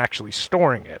water than actually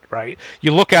storing it, right?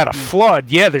 You look at a flood,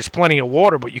 yeah, there's plenty of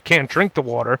water, but you can't drink the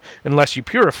water unless you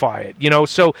purify it,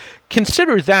 So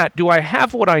consider that. Do I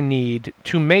have what I need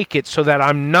to make it so that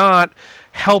I'm not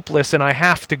helpless and I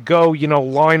have to go,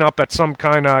 line up at some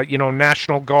kind of,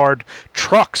 National Guard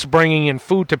trucks bringing in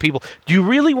food to people? Do you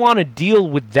really want to deal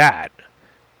with that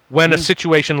when a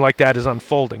situation like that is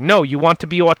unfolding? No, you want to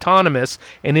be autonomous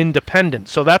and independent.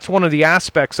 So that's one of the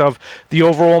aspects of the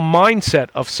overall mindset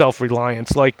of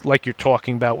self-reliance, like you're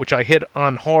talking about, which I hit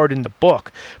on hard in the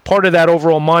book. Part of that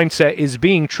overall mindset is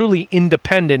being truly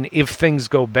independent if things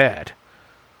go bad.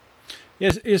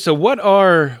 Yes. So what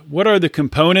are the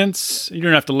components? You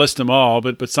don't have to list them all,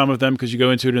 but some of them, because you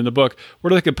go into it in the book.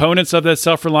 What are the components of that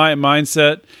self-reliant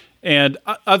mindset? And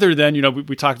other than,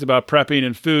 we talked about prepping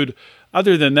and food.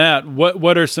 Other than that,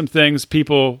 what are some things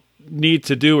people need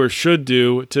to do or should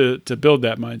do to build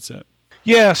that mindset?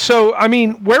 Yeah, so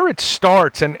where it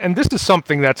starts, and this is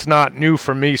something that's not new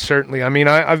for me, certainly.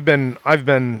 I've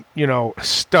been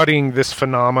studying this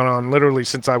phenomenon literally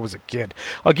since I was a kid.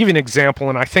 I'll give you an example,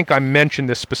 and I think I mentioned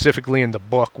this specifically in the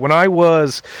book. When I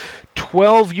was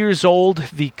 12 years old,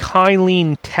 the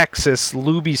Kylene, Texas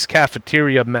Luby's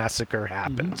Cafeteria massacre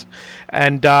happened.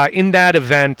 And in that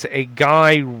event, a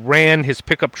guy ran his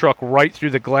pickup truck right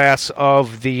through the glass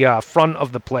of the front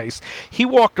of the place. He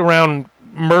walked around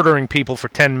murdering people for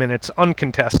 10 minutes,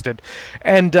 uncontested.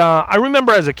 And I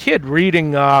remember as a kid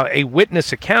reading a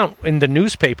witness account in the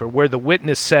newspaper where the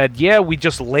witness said, yeah, we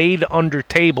just laid under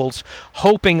tables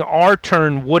hoping our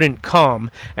turn wouldn't come.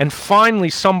 And finally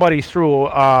somebody threw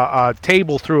a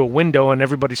table through a window and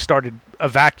everybody started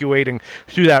evacuating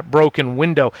through that broken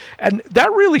window. And that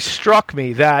really struck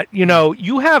me that,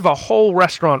 you have a whole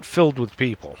restaurant filled with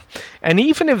people. And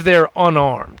even if they're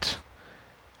unarmed,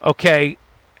 okay,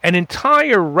 an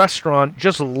entire restaurant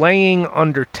just laying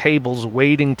under tables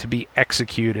waiting to be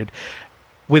executed.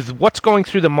 With what's going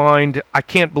through the mind, I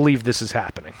can't believe this is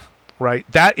happening, right?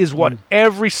 That is what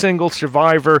every single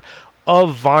survivor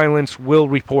of violence will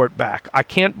report back. I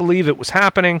can't believe it was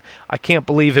happening. I can't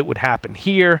believe it would happen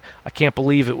here. I can't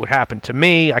believe it would happen to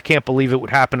me. I can't believe it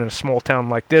would happen in a small town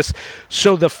like this.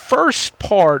 So the first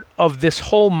part of this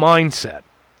whole mindset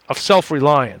of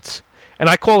self-reliance, and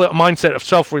I call it a mindset of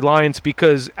self-reliance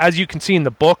because, as you can see in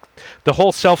the book, the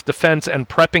whole self-defense and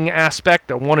prepping aspect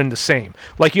are one and the same.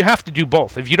 Like, you have to do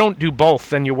both. If you don't do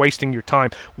both, then you're wasting your time.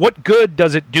 What good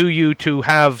does it do you to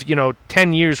have,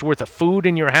 10 years worth of food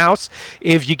in your house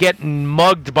if you get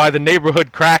mugged by the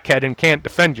neighborhood crackhead and can't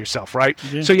defend yourself, right?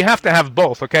 Yeah. So you have to have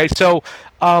both, okay? So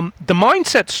the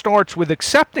mindset starts with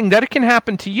accepting that it can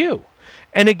happen to you.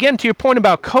 And again, to your point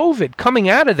about COVID, coming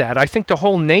out of that, I think the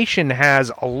whole nation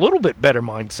has a little bit better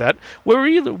mindset where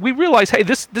we realize, hey,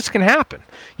 this can happen.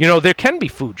 There can be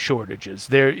food shortages.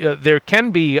 There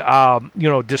can be,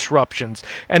 disruptions.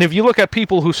 And if you look at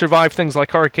people who survive things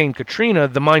like Hurricane Katrina,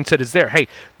 the mindset is there. Hey,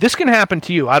 this can happen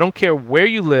to you. I don't care where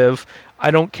you live. I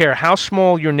don't care how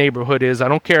small your neighborhood is. I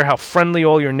don't care how friendly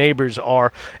all your neighbors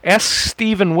are. Ask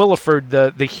Stephen Williford,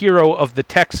 the hero of the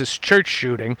Texas church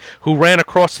shooting, who ran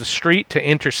across the street to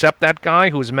intercept that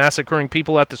guy who was massacring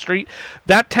people at the street.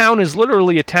 That town is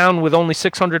literally a town with only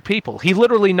 600 people. He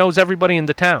literally knows everybody in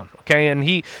the town, okay? And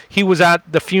he was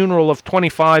at the funeral of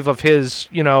 25 of his,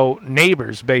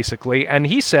 neighbors, basically, and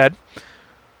he said,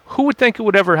 who would think it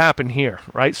would ever happen here,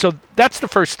 right? So that's the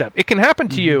first step. It can happen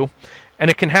to you. And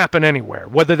it can happen anywhere,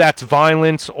 whether that's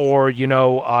violence or,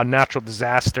 a natural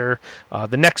disaster,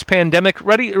 the next pandemic,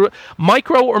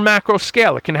 micro or macro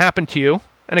scale. It can happen to you,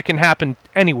 and it can happen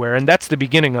anywhere. And that's the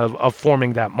beginning of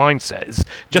forming that mindset, is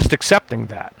just accepting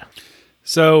that.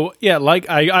 So, yeah,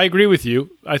 I agree with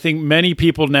you. I think many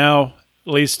people now,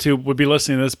 at least who would be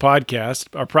listening to this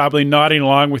podcast, are probably nodding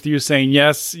along with you saying,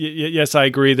 yes, I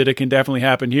agree that it can definitely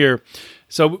happen here.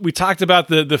 So we talked about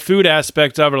the food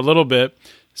aspect of it a little bit.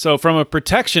 So from a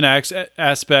protection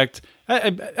aspect,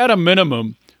 at a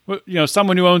minimum,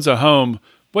 someone who owns a home,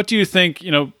 what do you think,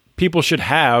 people should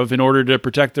have in order to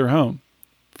protect their home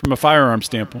from a firearm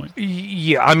standpoint?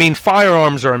 Yeah,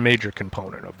 firearms are a major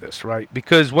component of this, right?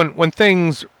 Because when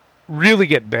things really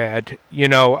get bad,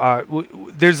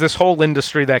 there's this whole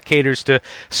industry that caters to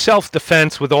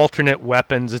self-defense with alternate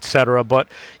weapons, etc. But,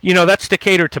 that's to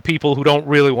cater to people who don't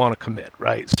really want to commit,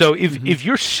 right? So if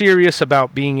you're serious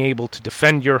about being able to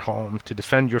defend your home, to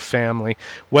defend your family,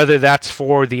 whether that's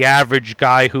for the average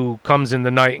guy who comes in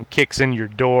the night and kicks in your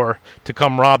door to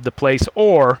come rob the place,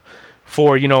 or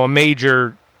for, a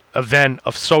major event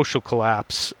of social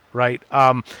collapse, right?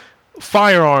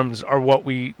 firearms are what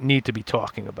we need to be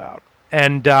talking about.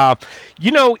 And,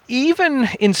 even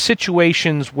in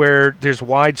situations where there's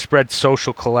widespread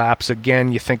social collapse,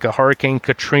 again, you think of Hurricane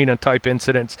Katrina type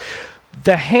incidents,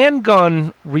 the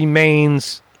handgun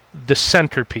remains the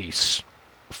centerpiece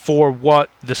for what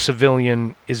the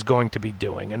civilian is going to be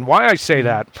doing. And why I say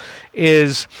that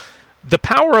is the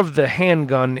power of the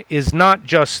handgun is not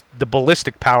just the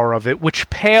ballistic power of it, which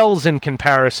pales in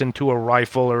comparison to a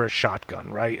rifle or a shotgun,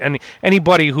 right? And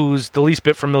anybody who's the least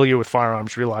bit familiar with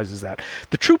firearms realizes that.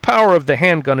 The true power of the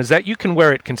handgun is that you can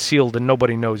wear it concealed and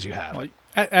nobody knows you have it.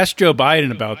 Ask Joe Biden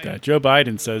about that. Joe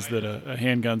Biden says that a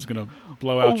handgun's going to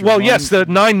blow out your lungs. Yes, the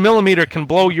 9mm can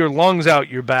blow your lungs out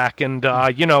your back. And,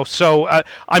 so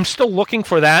I'm still looking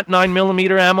for that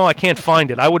 9mm ammo. I can't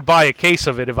find it. I would buy a case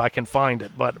of it if I can find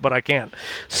it, but I can't.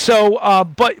 So,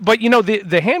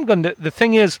 the handgun, the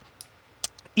thing is,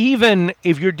 even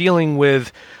if you're dealing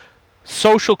with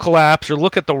social collapse or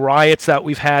look at the riots that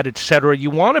we've had, etc., you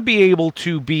want to be able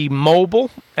to be mobile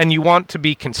and you want to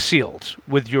be concealed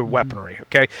with your weaponry,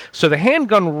 okay? So the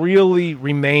handgun really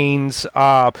remains,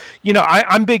 I'm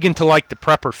big into like the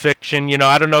prepper fiction,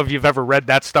 I don't know if you've ever read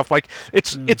that stuff. Like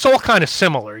it's all kind of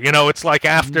similar, it's like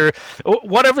after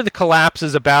whatever the collapse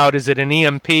is about, is it an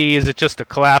EMP, is it just a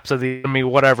collapse of the enemy,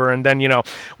 whatever, and then,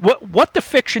 what the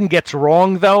fiction gets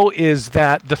wrong though is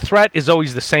that the threat is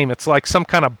always the same. It's like some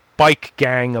kind of bike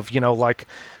gang of, like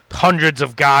hundreds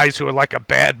of guys who are like a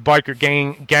bad biker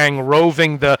gang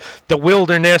roving the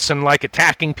wilderness and like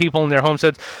attacking people in their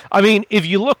homesteads. I mean, if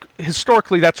you look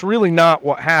historically, that's really not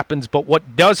what happens. But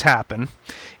what does happen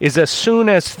is as soon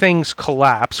as things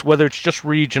collapse, whether it's just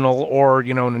regional or,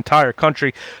 an entire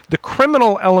country, the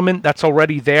criminal element that's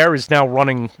already there is now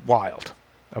running wild.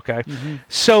 Okay.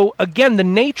 So again, the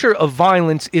nature of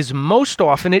violence is most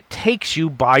often it takes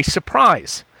you by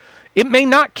surprise. It may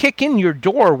not kick in your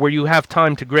door where you have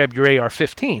time to grab your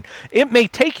AR-15. It may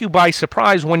take you by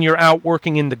surprise when you're out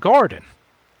working in the garden.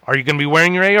 Are you going to be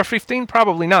wearing your AR-15?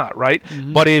 Probably not, right?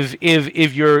 But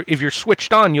if you're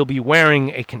switched on, you'll be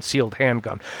wearing a concealed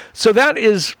handgun. So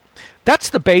that's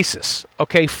the basis,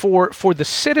 okay, for the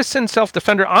citizen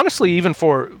self-defender, honestly, even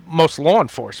for most law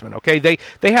enforcement, okay?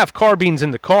 They have carbines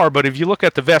in the car, but if you look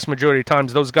at the vast majority of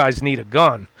times, those guys need a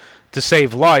gun to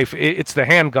save life. It's the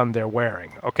handgun they're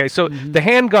wearing, okay? So the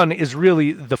handgun is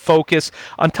really the focus.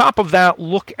 On top of that,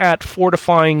 look at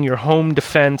fortifying your home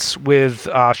defense with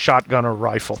shotgun or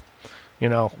rifle.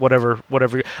 Whatever.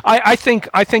 I think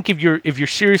if you're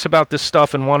serious about this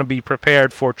stuff and want to be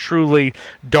prepared for truly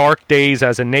dark days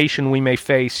as a nation we may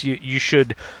face, you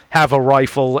should have a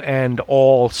rifle and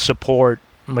all support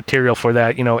material for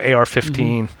that.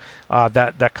 AR-15,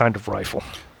 that kind of rifle.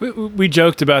 We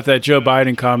joked about that Joe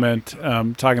Biden comment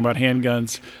talking about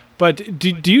handguns, but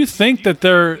do you think that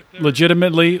they're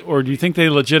legitimately, or do you think they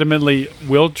legitimately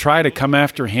will try to come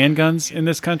after handguns in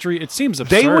this country? It seems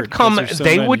absurd.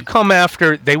 They would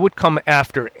come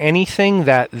after anything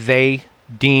that they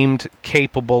deemed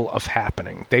capable of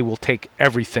happening. They will take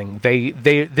everything.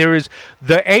 There is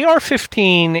the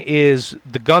AR-15 is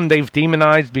the gun they've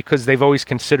demonized because they've always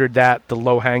considered that the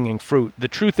low-hanging fruit. The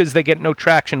truth is they get no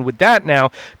traction with that now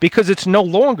because it's no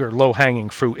longer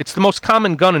low-hanging fruit. It's the most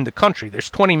common gun in the country. There's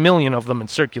 20 million of them in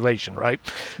circulation, right?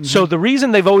 So the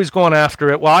reason they've always gone after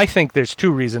it, well, I think there's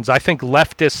two reasons. I think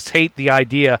leftists hate the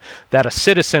idea that a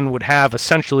citizen would have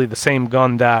essentially the same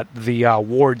gun that the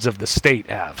wards of the state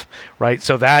have, right?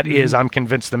 So that is, I'm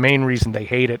convinced, the main reason they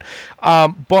hate it.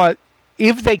 But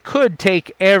if they could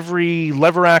take every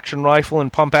lever-action rifle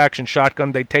and pump-action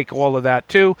shotgun, they'd take all of that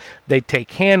too. They'd take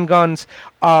handguns.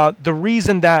 The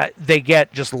reason that they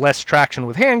get just less traction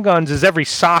with handguns is every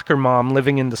soccer mom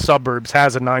living in the suburbs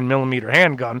has a 9mm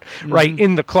handgun right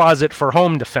in the closet for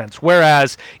home defense.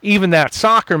 Whereas even that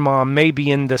soccer mom may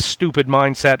be in the stupid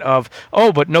mindset of,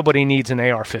 but nobody needs an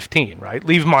AR-15, right?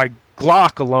 Leave my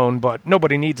Glock alone, but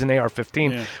nobody needs an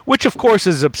AR-15, which of course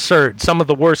is absurd. Some of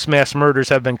the worst mass murders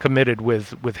have been committed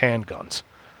with handguns.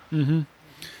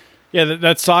 Yeah,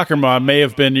 that soccer mom may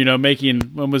have been, making,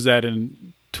 when was that,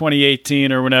 in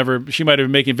 2018 or whenever, she might have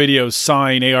been making videos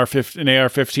sawing an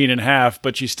AR-15 in half,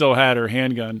 but she still had her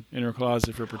handgun in her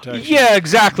closet for protection. Yeah,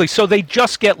 exactly. So they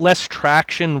just get less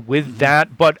traction with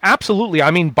that. But absolutely,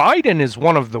 I mean, Biden is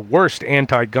one of the worst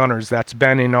anti-gunners that's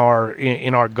been in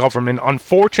our government,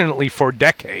 unfortunately, for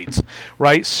decades,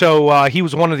 right? So he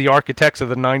was one of the architects of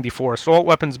the '94 assault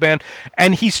weapons ban,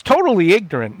 and he's totally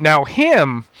ignorant. Now,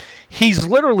 he's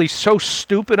literally so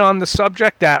stupid on the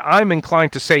subject that I'm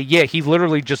inclined to say, he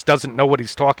literally just doesn't know what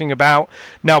he's talking about.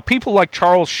 Now, people like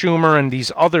Charles Schumer and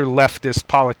these other leftist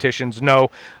politicians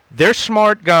know They're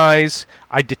smart guys.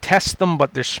 I detest them,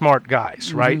 but they're smart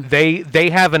guys, right? They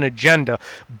have an agenda.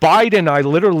 Biden, I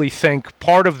literally think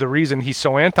part of the reason he's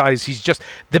so anti is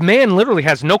the man literally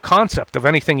has no concept of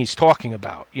anything he's talking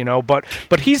about,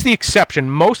 but he's the exception.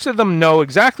 Most of them know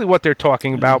exactly what they're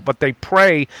talking about, but they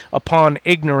prey upon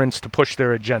ignorance to push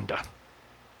their agenda.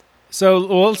 So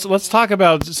let's talk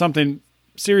about something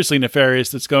seriously nefarious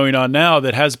that's going on now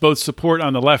that has both support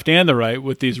on the left and the right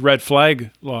with these red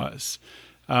flag laws.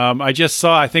 I just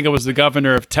saw, I think it was the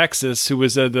governor of Texas who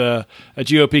was at a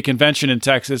GOP convention in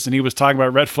Texas, and he was talking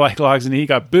about red flag laws, and he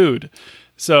got booed.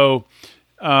 So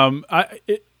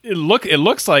it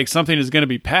looks like something is going to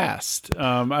be passed.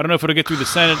 I don't know if it'll get through the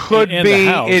Senate and the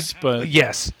House. But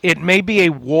yes, it may be a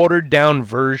watered-down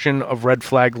version of red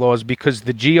flag laws because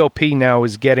the GOP now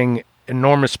is getting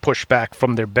enormous pushback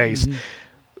from their base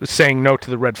saying no to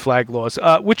the red flag laws,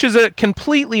 which is a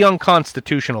completely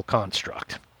unconstitutional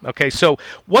construct. Okay, so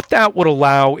what that would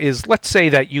allow is, let's say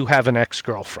that you have an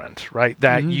ex-girlfriend, right,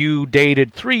 that you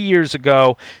dated 3 years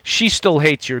ago. She still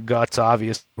hates your guts,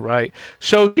 obviously, right?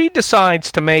 So she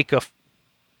decides to make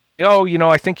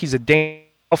I think he's a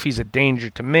danger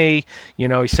to me.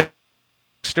 He said,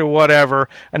 or whatever.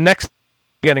 And next,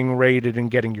 getting raided and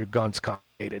getting your guns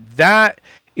confiscated. That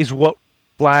is what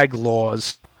flag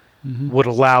laws would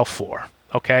allow for,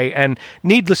 okay? And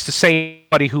needless to say,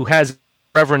 anybody who has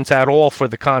reverence at all for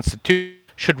the Constitution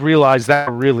should realize that's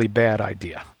a really bad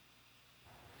idea.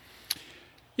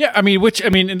 Yeah,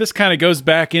 and this kind of goes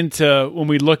back into when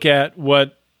we look at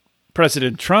what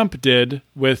President Trump did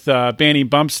with banning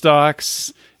bump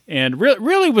stocks, and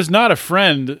really was not a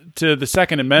friend to the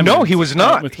Second Amendment. No, he was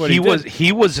not. With what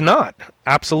he was not.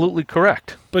 Absolutely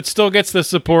correct. But still gets the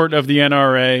support of the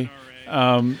NRA.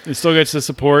 It still gets the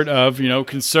support of,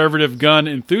 conservative gun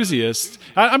enthusiasts.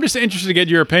 I'm just interested to get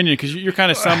your opinion because you're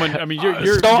kind of someone. I mean, you're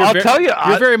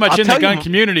very much in the gun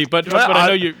community, but I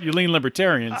know you lean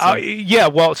libertarian. So. Yeah,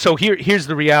 well, so here's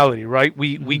the reality, right?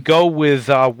 We go with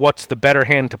what's the better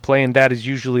hand to play, and that is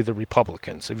usually the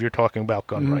Republicans. If you're talking about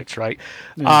gun rights, right?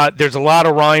 There's a lot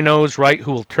of rhinos, right,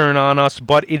 who will turn on us,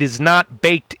 but it is not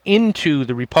baked into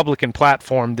the Republican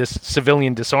platform. This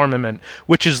civilian disarmament,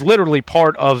 which is literally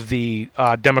part of the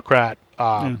Democrat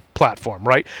platform,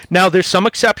 right? Now, there's some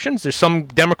exceptions. There's some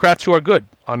Democrats who are good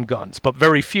on guns, but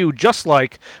very few. Just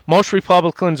like most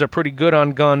Republicans are pretty good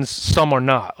on guns, some are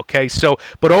not. Okay, so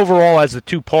but overall, as the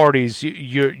two parties,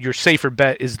 your safer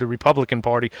bet is the Republican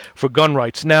Party for gun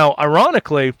rights. Now,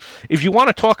 ironically, if you want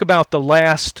to talk about the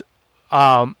last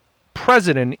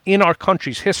president in our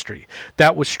country's history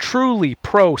that was truly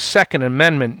pro Second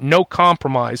Amendment, no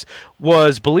compromise,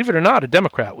 was, believe it or not, a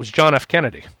Democrat, was John F.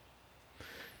 Kennedy.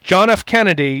 John F.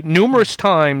 Kennedy, numerous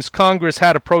times, Congress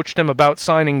had approached him about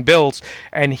signing bills,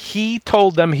 and he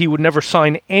told them he would never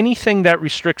sign anything that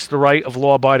restricts the right of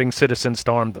law-abiding citizens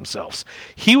to arm themselves.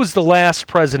 He was the last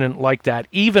president like that.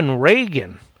 Even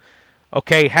Reagan,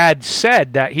 had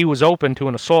said that he was open to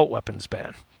an assault weapons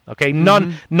ban.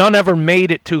 None ever made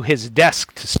it to his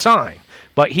desk to sign,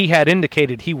 but he had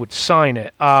indicated he would sign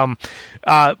it.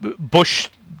 Bush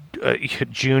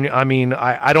Jr.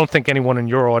 I don't think anyone in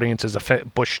your audience is a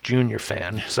Bush Jr.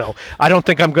 fan, so I don't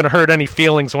think I'm going to hurt any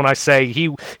feelings when I say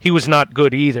he was not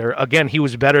good either. Again, he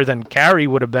was better than Kerry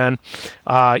would have been,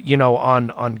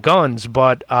 on guns.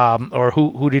 But or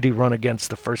who did he run against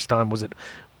the first time? Was it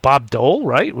Bob Dole,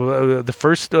 right? The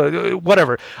first,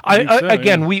 whatever.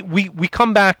 We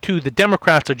come back to the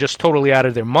Democrats are just totally out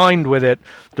of their mind with it.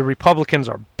 The Republicans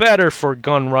are better for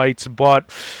gun rights, but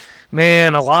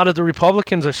man, a lot of the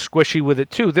Republicans are squishy with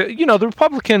it too. The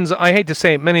Republicans, I hate to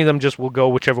say it, many of them just will go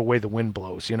whichever way the wind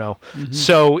blows,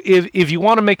 So if you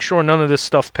want to make sure none of this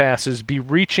stuff passes, be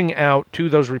reaching out to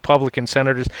those Republican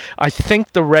senators. I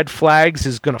think the red flags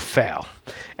is going to fail.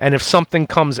 And if something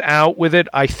comes out with it,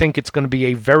 I think it's going to be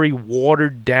a very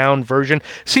watered down version.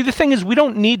 See, the thing is, we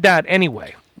don't need that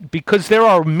anyway, because there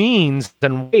are means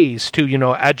and ways to,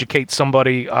 educate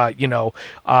somebody,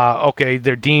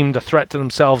 they're deemed a threat to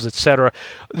themselves, etc.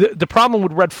 The problem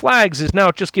with red flags is now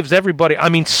it just gives everybody,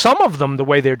 some of them, the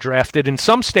way they're drafted in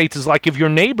some states is like if your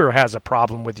neighbor has a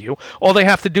problem with you, all they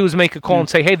have to do is make a call and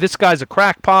say, hey, this guy's a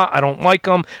crackpot, I don't like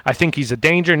him, I think he's a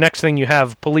danger. Next thing you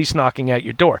have police knocking at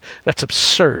your door. That's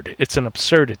absurd. It's an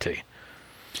absurdity.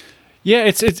 Yeah,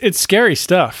 it's scary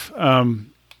stuff.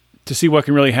 To see what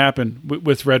can really happen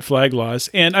with red flag laws.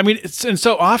 And and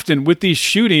so often with these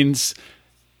shootings,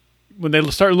 when they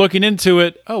start looking into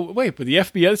it, oh, wait, but the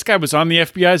FBI, this guy was on the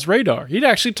FBI's radar. He'd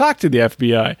actually talked to the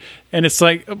FBI. And it's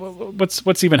like,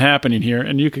 what's even happening here?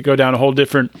 And you could go down a whole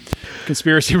different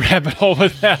conspiracy rabbit hole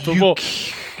with that. But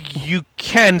You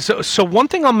can. So one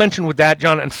thing I'll mention with that,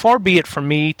 John, and far be it from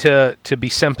me to be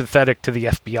sympathetic to the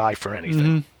FBI for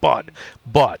anything, but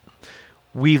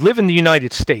we live in the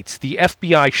United States. The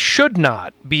FBI should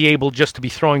not be able just to be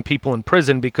throwing people in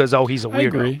prison because, oh, he's a weirdo,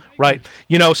 agree. right?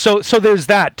 You know, so there's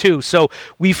that too. So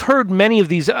we've heard many of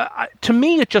these. To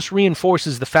me, it just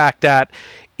reinforces the fact that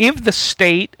if the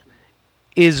state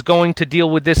is going to deal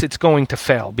with this, it's going to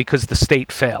fail because the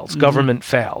state fails, government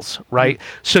fails, right?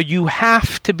 So you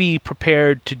have to be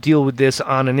prepared to deal with this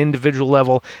on an individual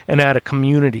level and at a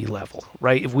community level,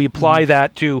 right? If we apply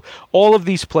that to all of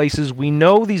these places, we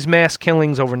know these mass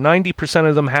killings, over 90%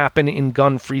 of them happen in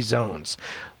gun-free zones.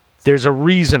 There's a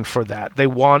reason for that. They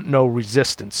want no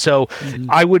resistance. So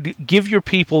I would give your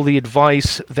people the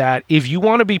advice that if you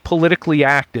want to be politically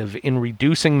active in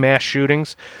reducing mass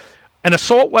shootings, an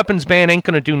assault weapons ban ain't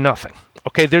going to do nothing.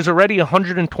 Okay, there's already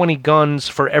 120 guns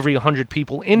for every 100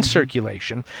 people in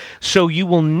circulation, so you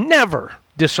will never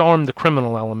disarm the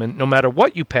criminal element no matter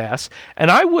what you pass. And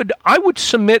I would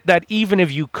submit that even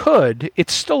if you could,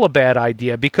 it's still a bad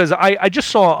idea, because I just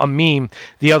saw a meme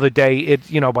the other day,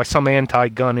 by some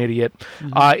anti-gun idiot.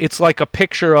 It's like a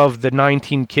picture of the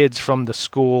 19 kids from the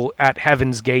school at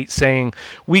Heaven's Gate saying,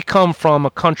 "We come from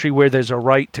a country where there's a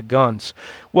right to guns."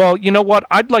 Well, you know what?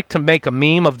 I'd like to make a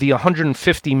meme of the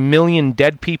 150 million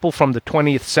dead people from the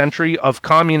 20th century of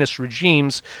communist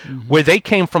regimes where they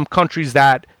came from countries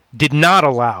that did not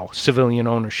allow civilian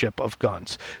ownership of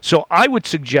guns. So I would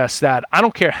suggest that I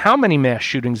don't care how many mass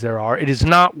shootings there are, it is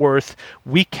not worth,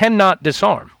 we cannot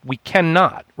disarm. We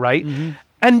cannot, right?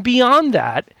 And beyond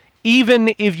that,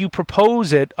 even if you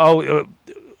propose it,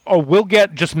 we'll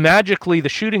get just magically the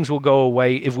shootings will go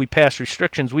away if we pass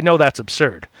restrictions. We know that's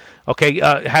absurd. Okay,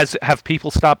 have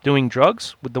people stopped doing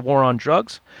drugs with the war on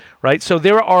drugs? Right? So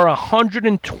there are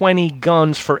 120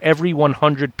 guns for every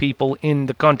 100 people in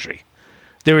the country.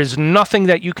 There is nothing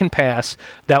that you can pass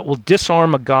that will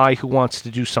disarm a guy who wants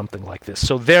to do something like this.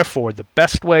 So therefore, the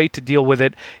best way to deal with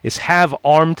it is have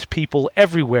armed people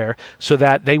everywhere so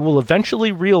that they will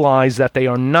eventually realize that they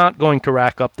are not going to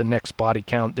rack up the next body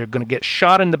count. They're going to get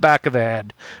shot in the back of the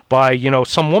head by,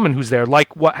 some woman who's there,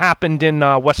 like what happened in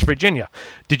West Virginia.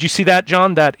 Did you see that,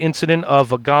 John? That incident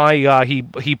of a guy,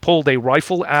 he pulled a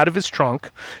rifle out of his trunk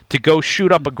to go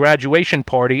shoot up a graduation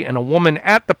party, and a woman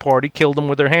at the party killed him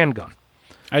with her handgun.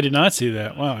 I did not see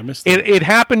that. Wow, I missed it. It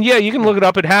happened, yeah, you can look it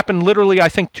up. It happened literally, I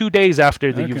think, 2 days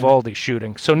after the Uvalde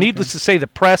shooting. So needless to say, the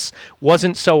press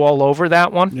wasn't so all over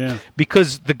that one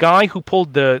because the guy who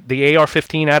pulled the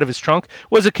AR-15 out of his trunk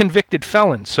was a convicted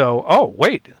felon. So,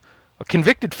 a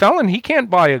convicted felon, he can't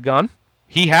buy a gun.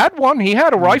 He had one. He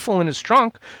had a rifle in his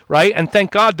trunk, right? And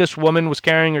thank God this woman was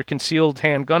carrying her concealed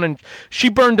handgun, and she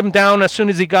burned him down as soon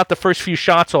as he got the first few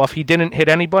shots off. He didn't hit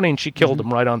anybody, and she killed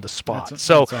him right on the spot. That's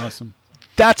awesome.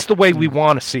 That's the way we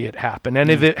want to see it happen.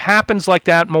 And if it happens like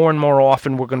that more and more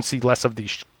often, we're going to see less of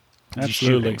these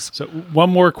shootings. So one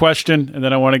more question, and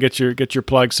then I want to get your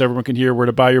plug so everyone can hear where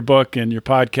to buy your book and your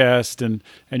podcast and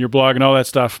your blog and all that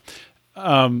stuff.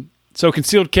 So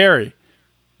concealed carry.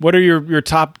 What are your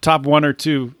top one or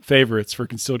two favorites for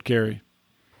concealed carry?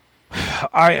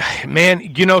 10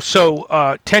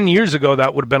 years ago,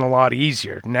 that would have been a lot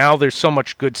easier. Now there's so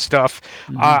much good stuff.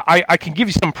 I can give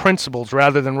you some principles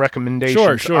rather than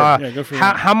recommendations. Sure. Go for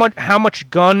it. How much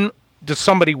gun does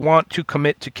somebody want to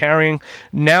commit to carrying?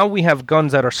 Now we have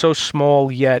guns that are so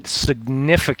small yet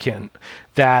significant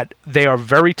that they are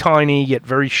very tiny yet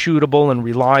very shootable and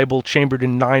reliable, chambered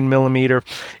in 9mm.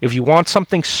 If you want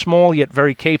something small yet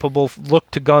very capable,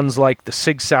 look to guns like the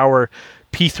Sig Sauer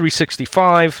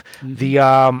P365,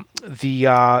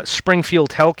 the Springfield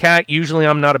Hellcat. Usually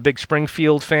I'm not a big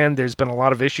Springfield fan. There's been a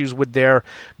lot of issues with their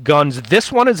guns. This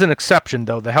one is an exception,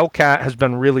 though. The Hellcat has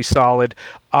been really solid.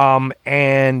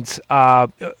 And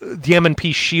the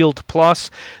M&P Shield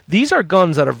Plus. These are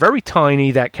guns that are very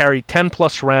tiny that carry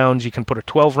 10-plus rounds. You can put a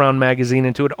 12-round magazine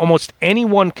into it. Almost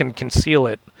anyone can conceal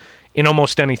it in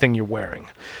almost anything you're wearing.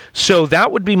 So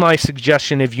that would be my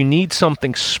suggestion if you need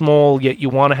something small, yet you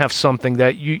want to have something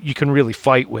that you can really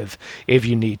fight with if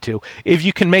you need to. If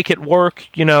you can make it work,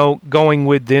 going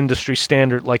with the industry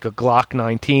standard like a Glock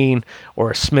 19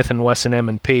 or a Smith & Wesson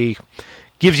M&P,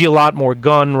 gives you a lot more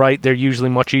gun, right? They're usually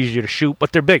much easier to shoot,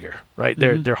 but they're bigger, right?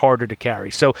 They're harder to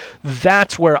carry. So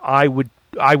that's where I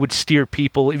would steer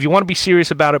people. If you want to be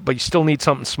serious about it, but you still need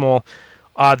something small,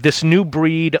 this new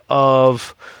breed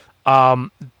of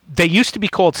They used to be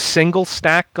called single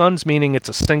stack guns, meaning it's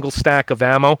a single stack of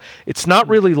ammo. It's not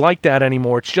really like that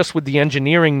anymore. It's just with the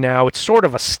engineering now, it's sort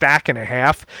of a stack and a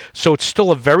half. So it's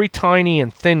still a very tiny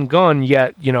and thin gun,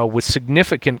 yet, with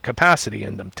significant capacity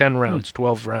in them, 10 rounds,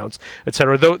 12 rounds,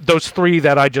 etc. Those three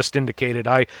that I just indicated,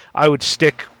 I would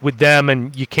stick with them,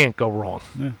 and you can't go wrong.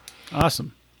 Yeah.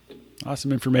 Awesome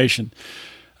information.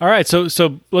 All right, so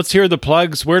let's hear the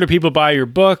plugs. Where do people buy your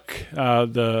book,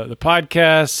 the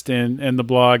podcast, and the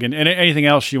blog, and anything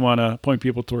else you want to point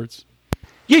people towards?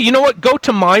 Yeah, you know what? Go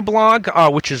to my blog,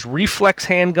 which is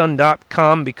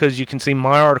reflexhandgun.com, because you can see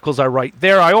my articles I write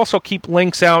there. I also keep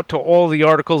links out to all the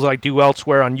articles I do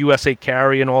elsewhere on USA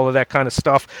Carry and all of that kind of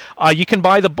stuff. You can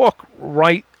buy the book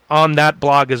right on that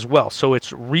blog as well. So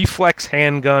it's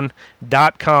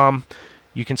reflexhandgun.com.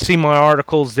 You can see my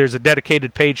articles. There's a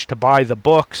dedicated page to buy the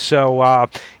book. So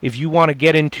if you want to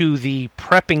get into the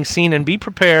prepping scene and be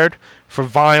prepared for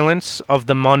violence of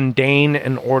the mundane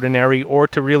and ordinary, or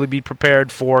to really be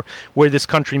prepared for where this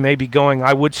country may be going,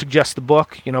 I would suggest the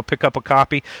book. Pick up a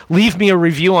copy. Leave me a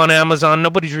review on Amazon.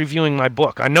 Nobody's reviewing my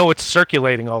book. I know it's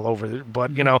circulating all over,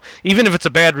 but, even if it's a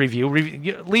bad review,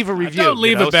 leave a review. Don't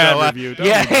leave a bad review.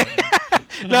 Yeah.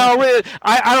 No,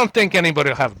 I don't think anybody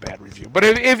will have a bad review. But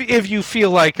if you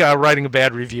feel like writing a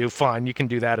bad review, fine, you can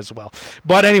do that as well.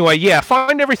 But anyway, yeah,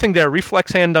 find everything there,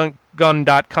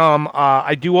 reflexhandgun.com.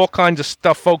 I do all kinds of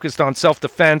stuff focused on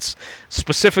self-defense,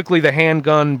 specifically the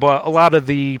handgun, but a lot of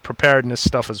the preparedness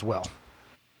stuff as well.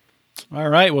 All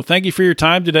right. Well, thank you for your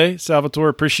time today, Salvatore.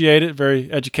 Appreciate it.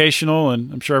 Very educational,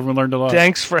 and I'm sure everyone learned a lot.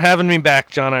 Thanks for having me back,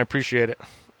 John. I appreciate it.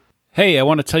 Hey, I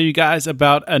want to tell you guys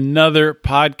about another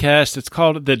podcast. It's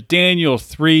called the Daniel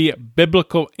 3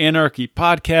 Biblical Anarchy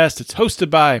Podcast. It's hosted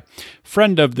by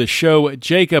friend of the show,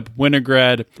 Jacob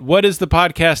Winograd. What is the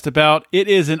podcast about? It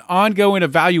is an ongoing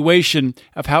evaluation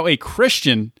of how a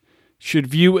Christian should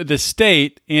view the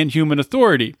state and human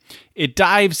authority. It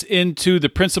dives into the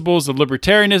principles of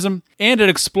libertarianism, and it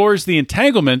explores the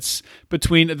entanglements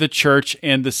between the church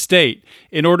and the state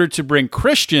in order to bring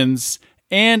Christians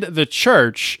and the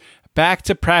church back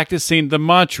to practicing the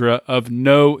mantra of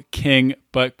no king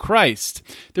but Christ.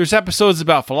 There's episodes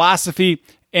about philosophy,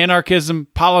 anarchism,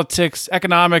 politics,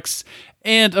 economics,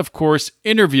 and, of course,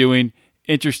 interviewing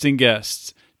interesting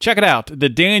guests. Check it out, the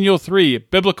Daniel 3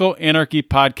 Biblical Anarchy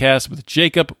Podcast with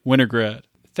Jacob Winograd.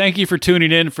 Thank you for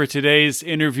tuning in for today's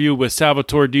interview with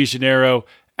Salvatore DeGennaro.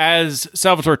 As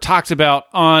Salvatore talked about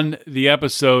on the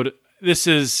episode, this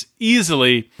is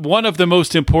easily one of the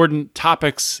most important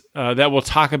topics that we'll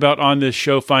talk about on this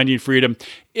show, Finding Freedom,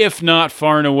 if not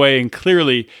far and away and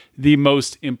clearly the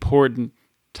most important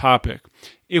topic.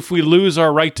 If we lose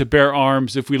our right to bear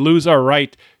arms, if we lose our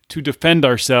right to defend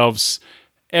ourselves,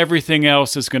 everything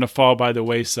else is going to fall by the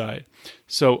wayside.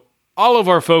 So all of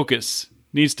our focus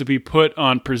needs to be put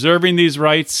on preserving these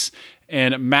rights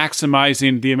and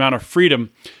maximizing the amount of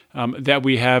freedom that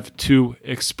we have to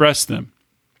express them.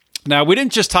 Now, we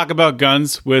didn't just talk about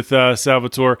guns with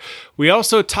Salvatore. We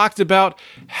also talked about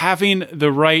having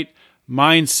the right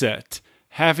mindset,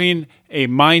 having a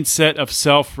mindset of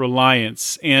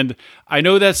self-reliance. And I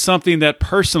know that's something that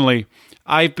personally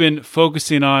I've been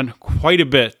focusing on quite a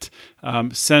bit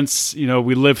since,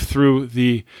 we lived through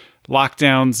the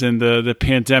lockdowns and the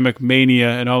pandemic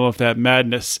mania and all of that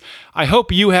madness. I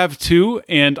hope you have too,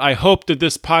 and I hope that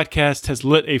this podcast has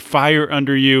lit a fire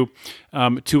under you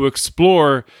to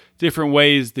explore different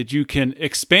ways that you can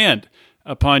expand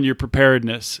upon your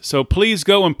preparedness. So please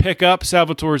go and pick up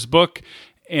Salvatore's book.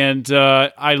 And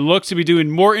I look to be doing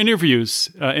more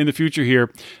interviews in the future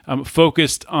here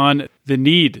focused on the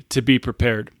need to be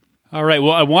prepared. All right.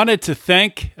 Well, I wanted to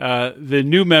thank the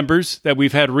new members that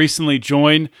we've had recently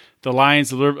join the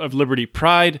Lions of Liberty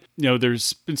Pride.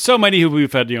 There's been so many who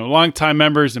we've had, longtime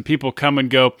members and people come and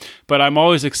go, but I'm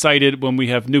always excited when we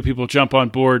have new people jump on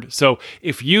board. So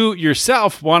if you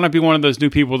yourself want to be one of those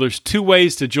new people, there's two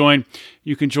ways to join.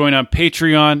 You can join on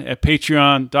Patreon at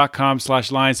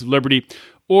patreon.com/Lions of Liberty,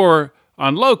 or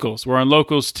on Locals. We're on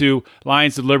Locals to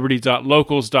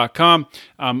lionsofliberty.locals.com.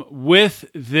 With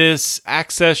this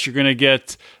access, you're going to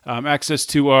get access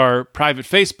to our private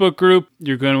Facebook group.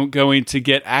 You're going to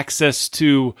get access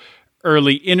to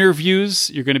early interviews.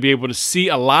 You're going to be able to see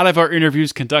a lot of our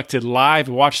interviews conducted live,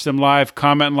 watch them live,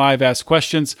 comment live, ask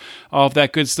questions, all of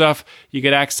that good stuff. You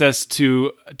get access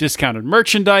to discounted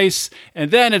merchandise. And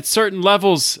then at certain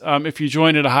levels, if you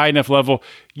join at a high enough level,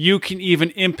 you can even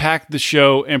impact the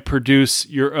show and produce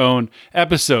your own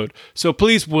episode. So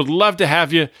please, would love to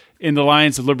have you in the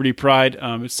Lions of Liberty Pride.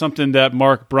 It's something that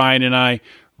Mark, Brian, and I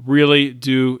really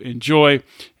do enjoy.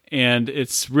 And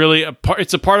it's really a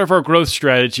part of our growth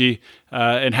strategy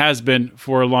and has been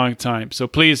for a long time. So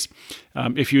please,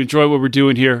 if you enjoy what we're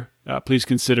doing here, please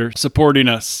consider supporting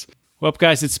us. Well,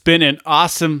 guys, it's been an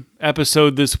awesome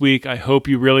episode this week. I hope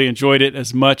you really enjoyed it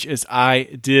as much as I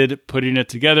did putting it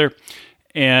together.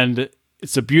 And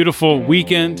it's a beautiful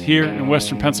weekend here in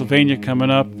Western Pennsylvania coming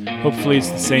up. Hopefully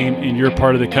it's the same in your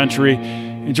part of the country.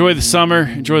 Enjoy the summer.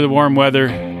 Enjoy the warm weather.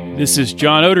 This is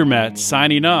John Odermatt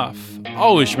signing off.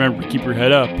 Always remember to keep your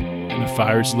head up and the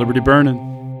fires of liberty burning.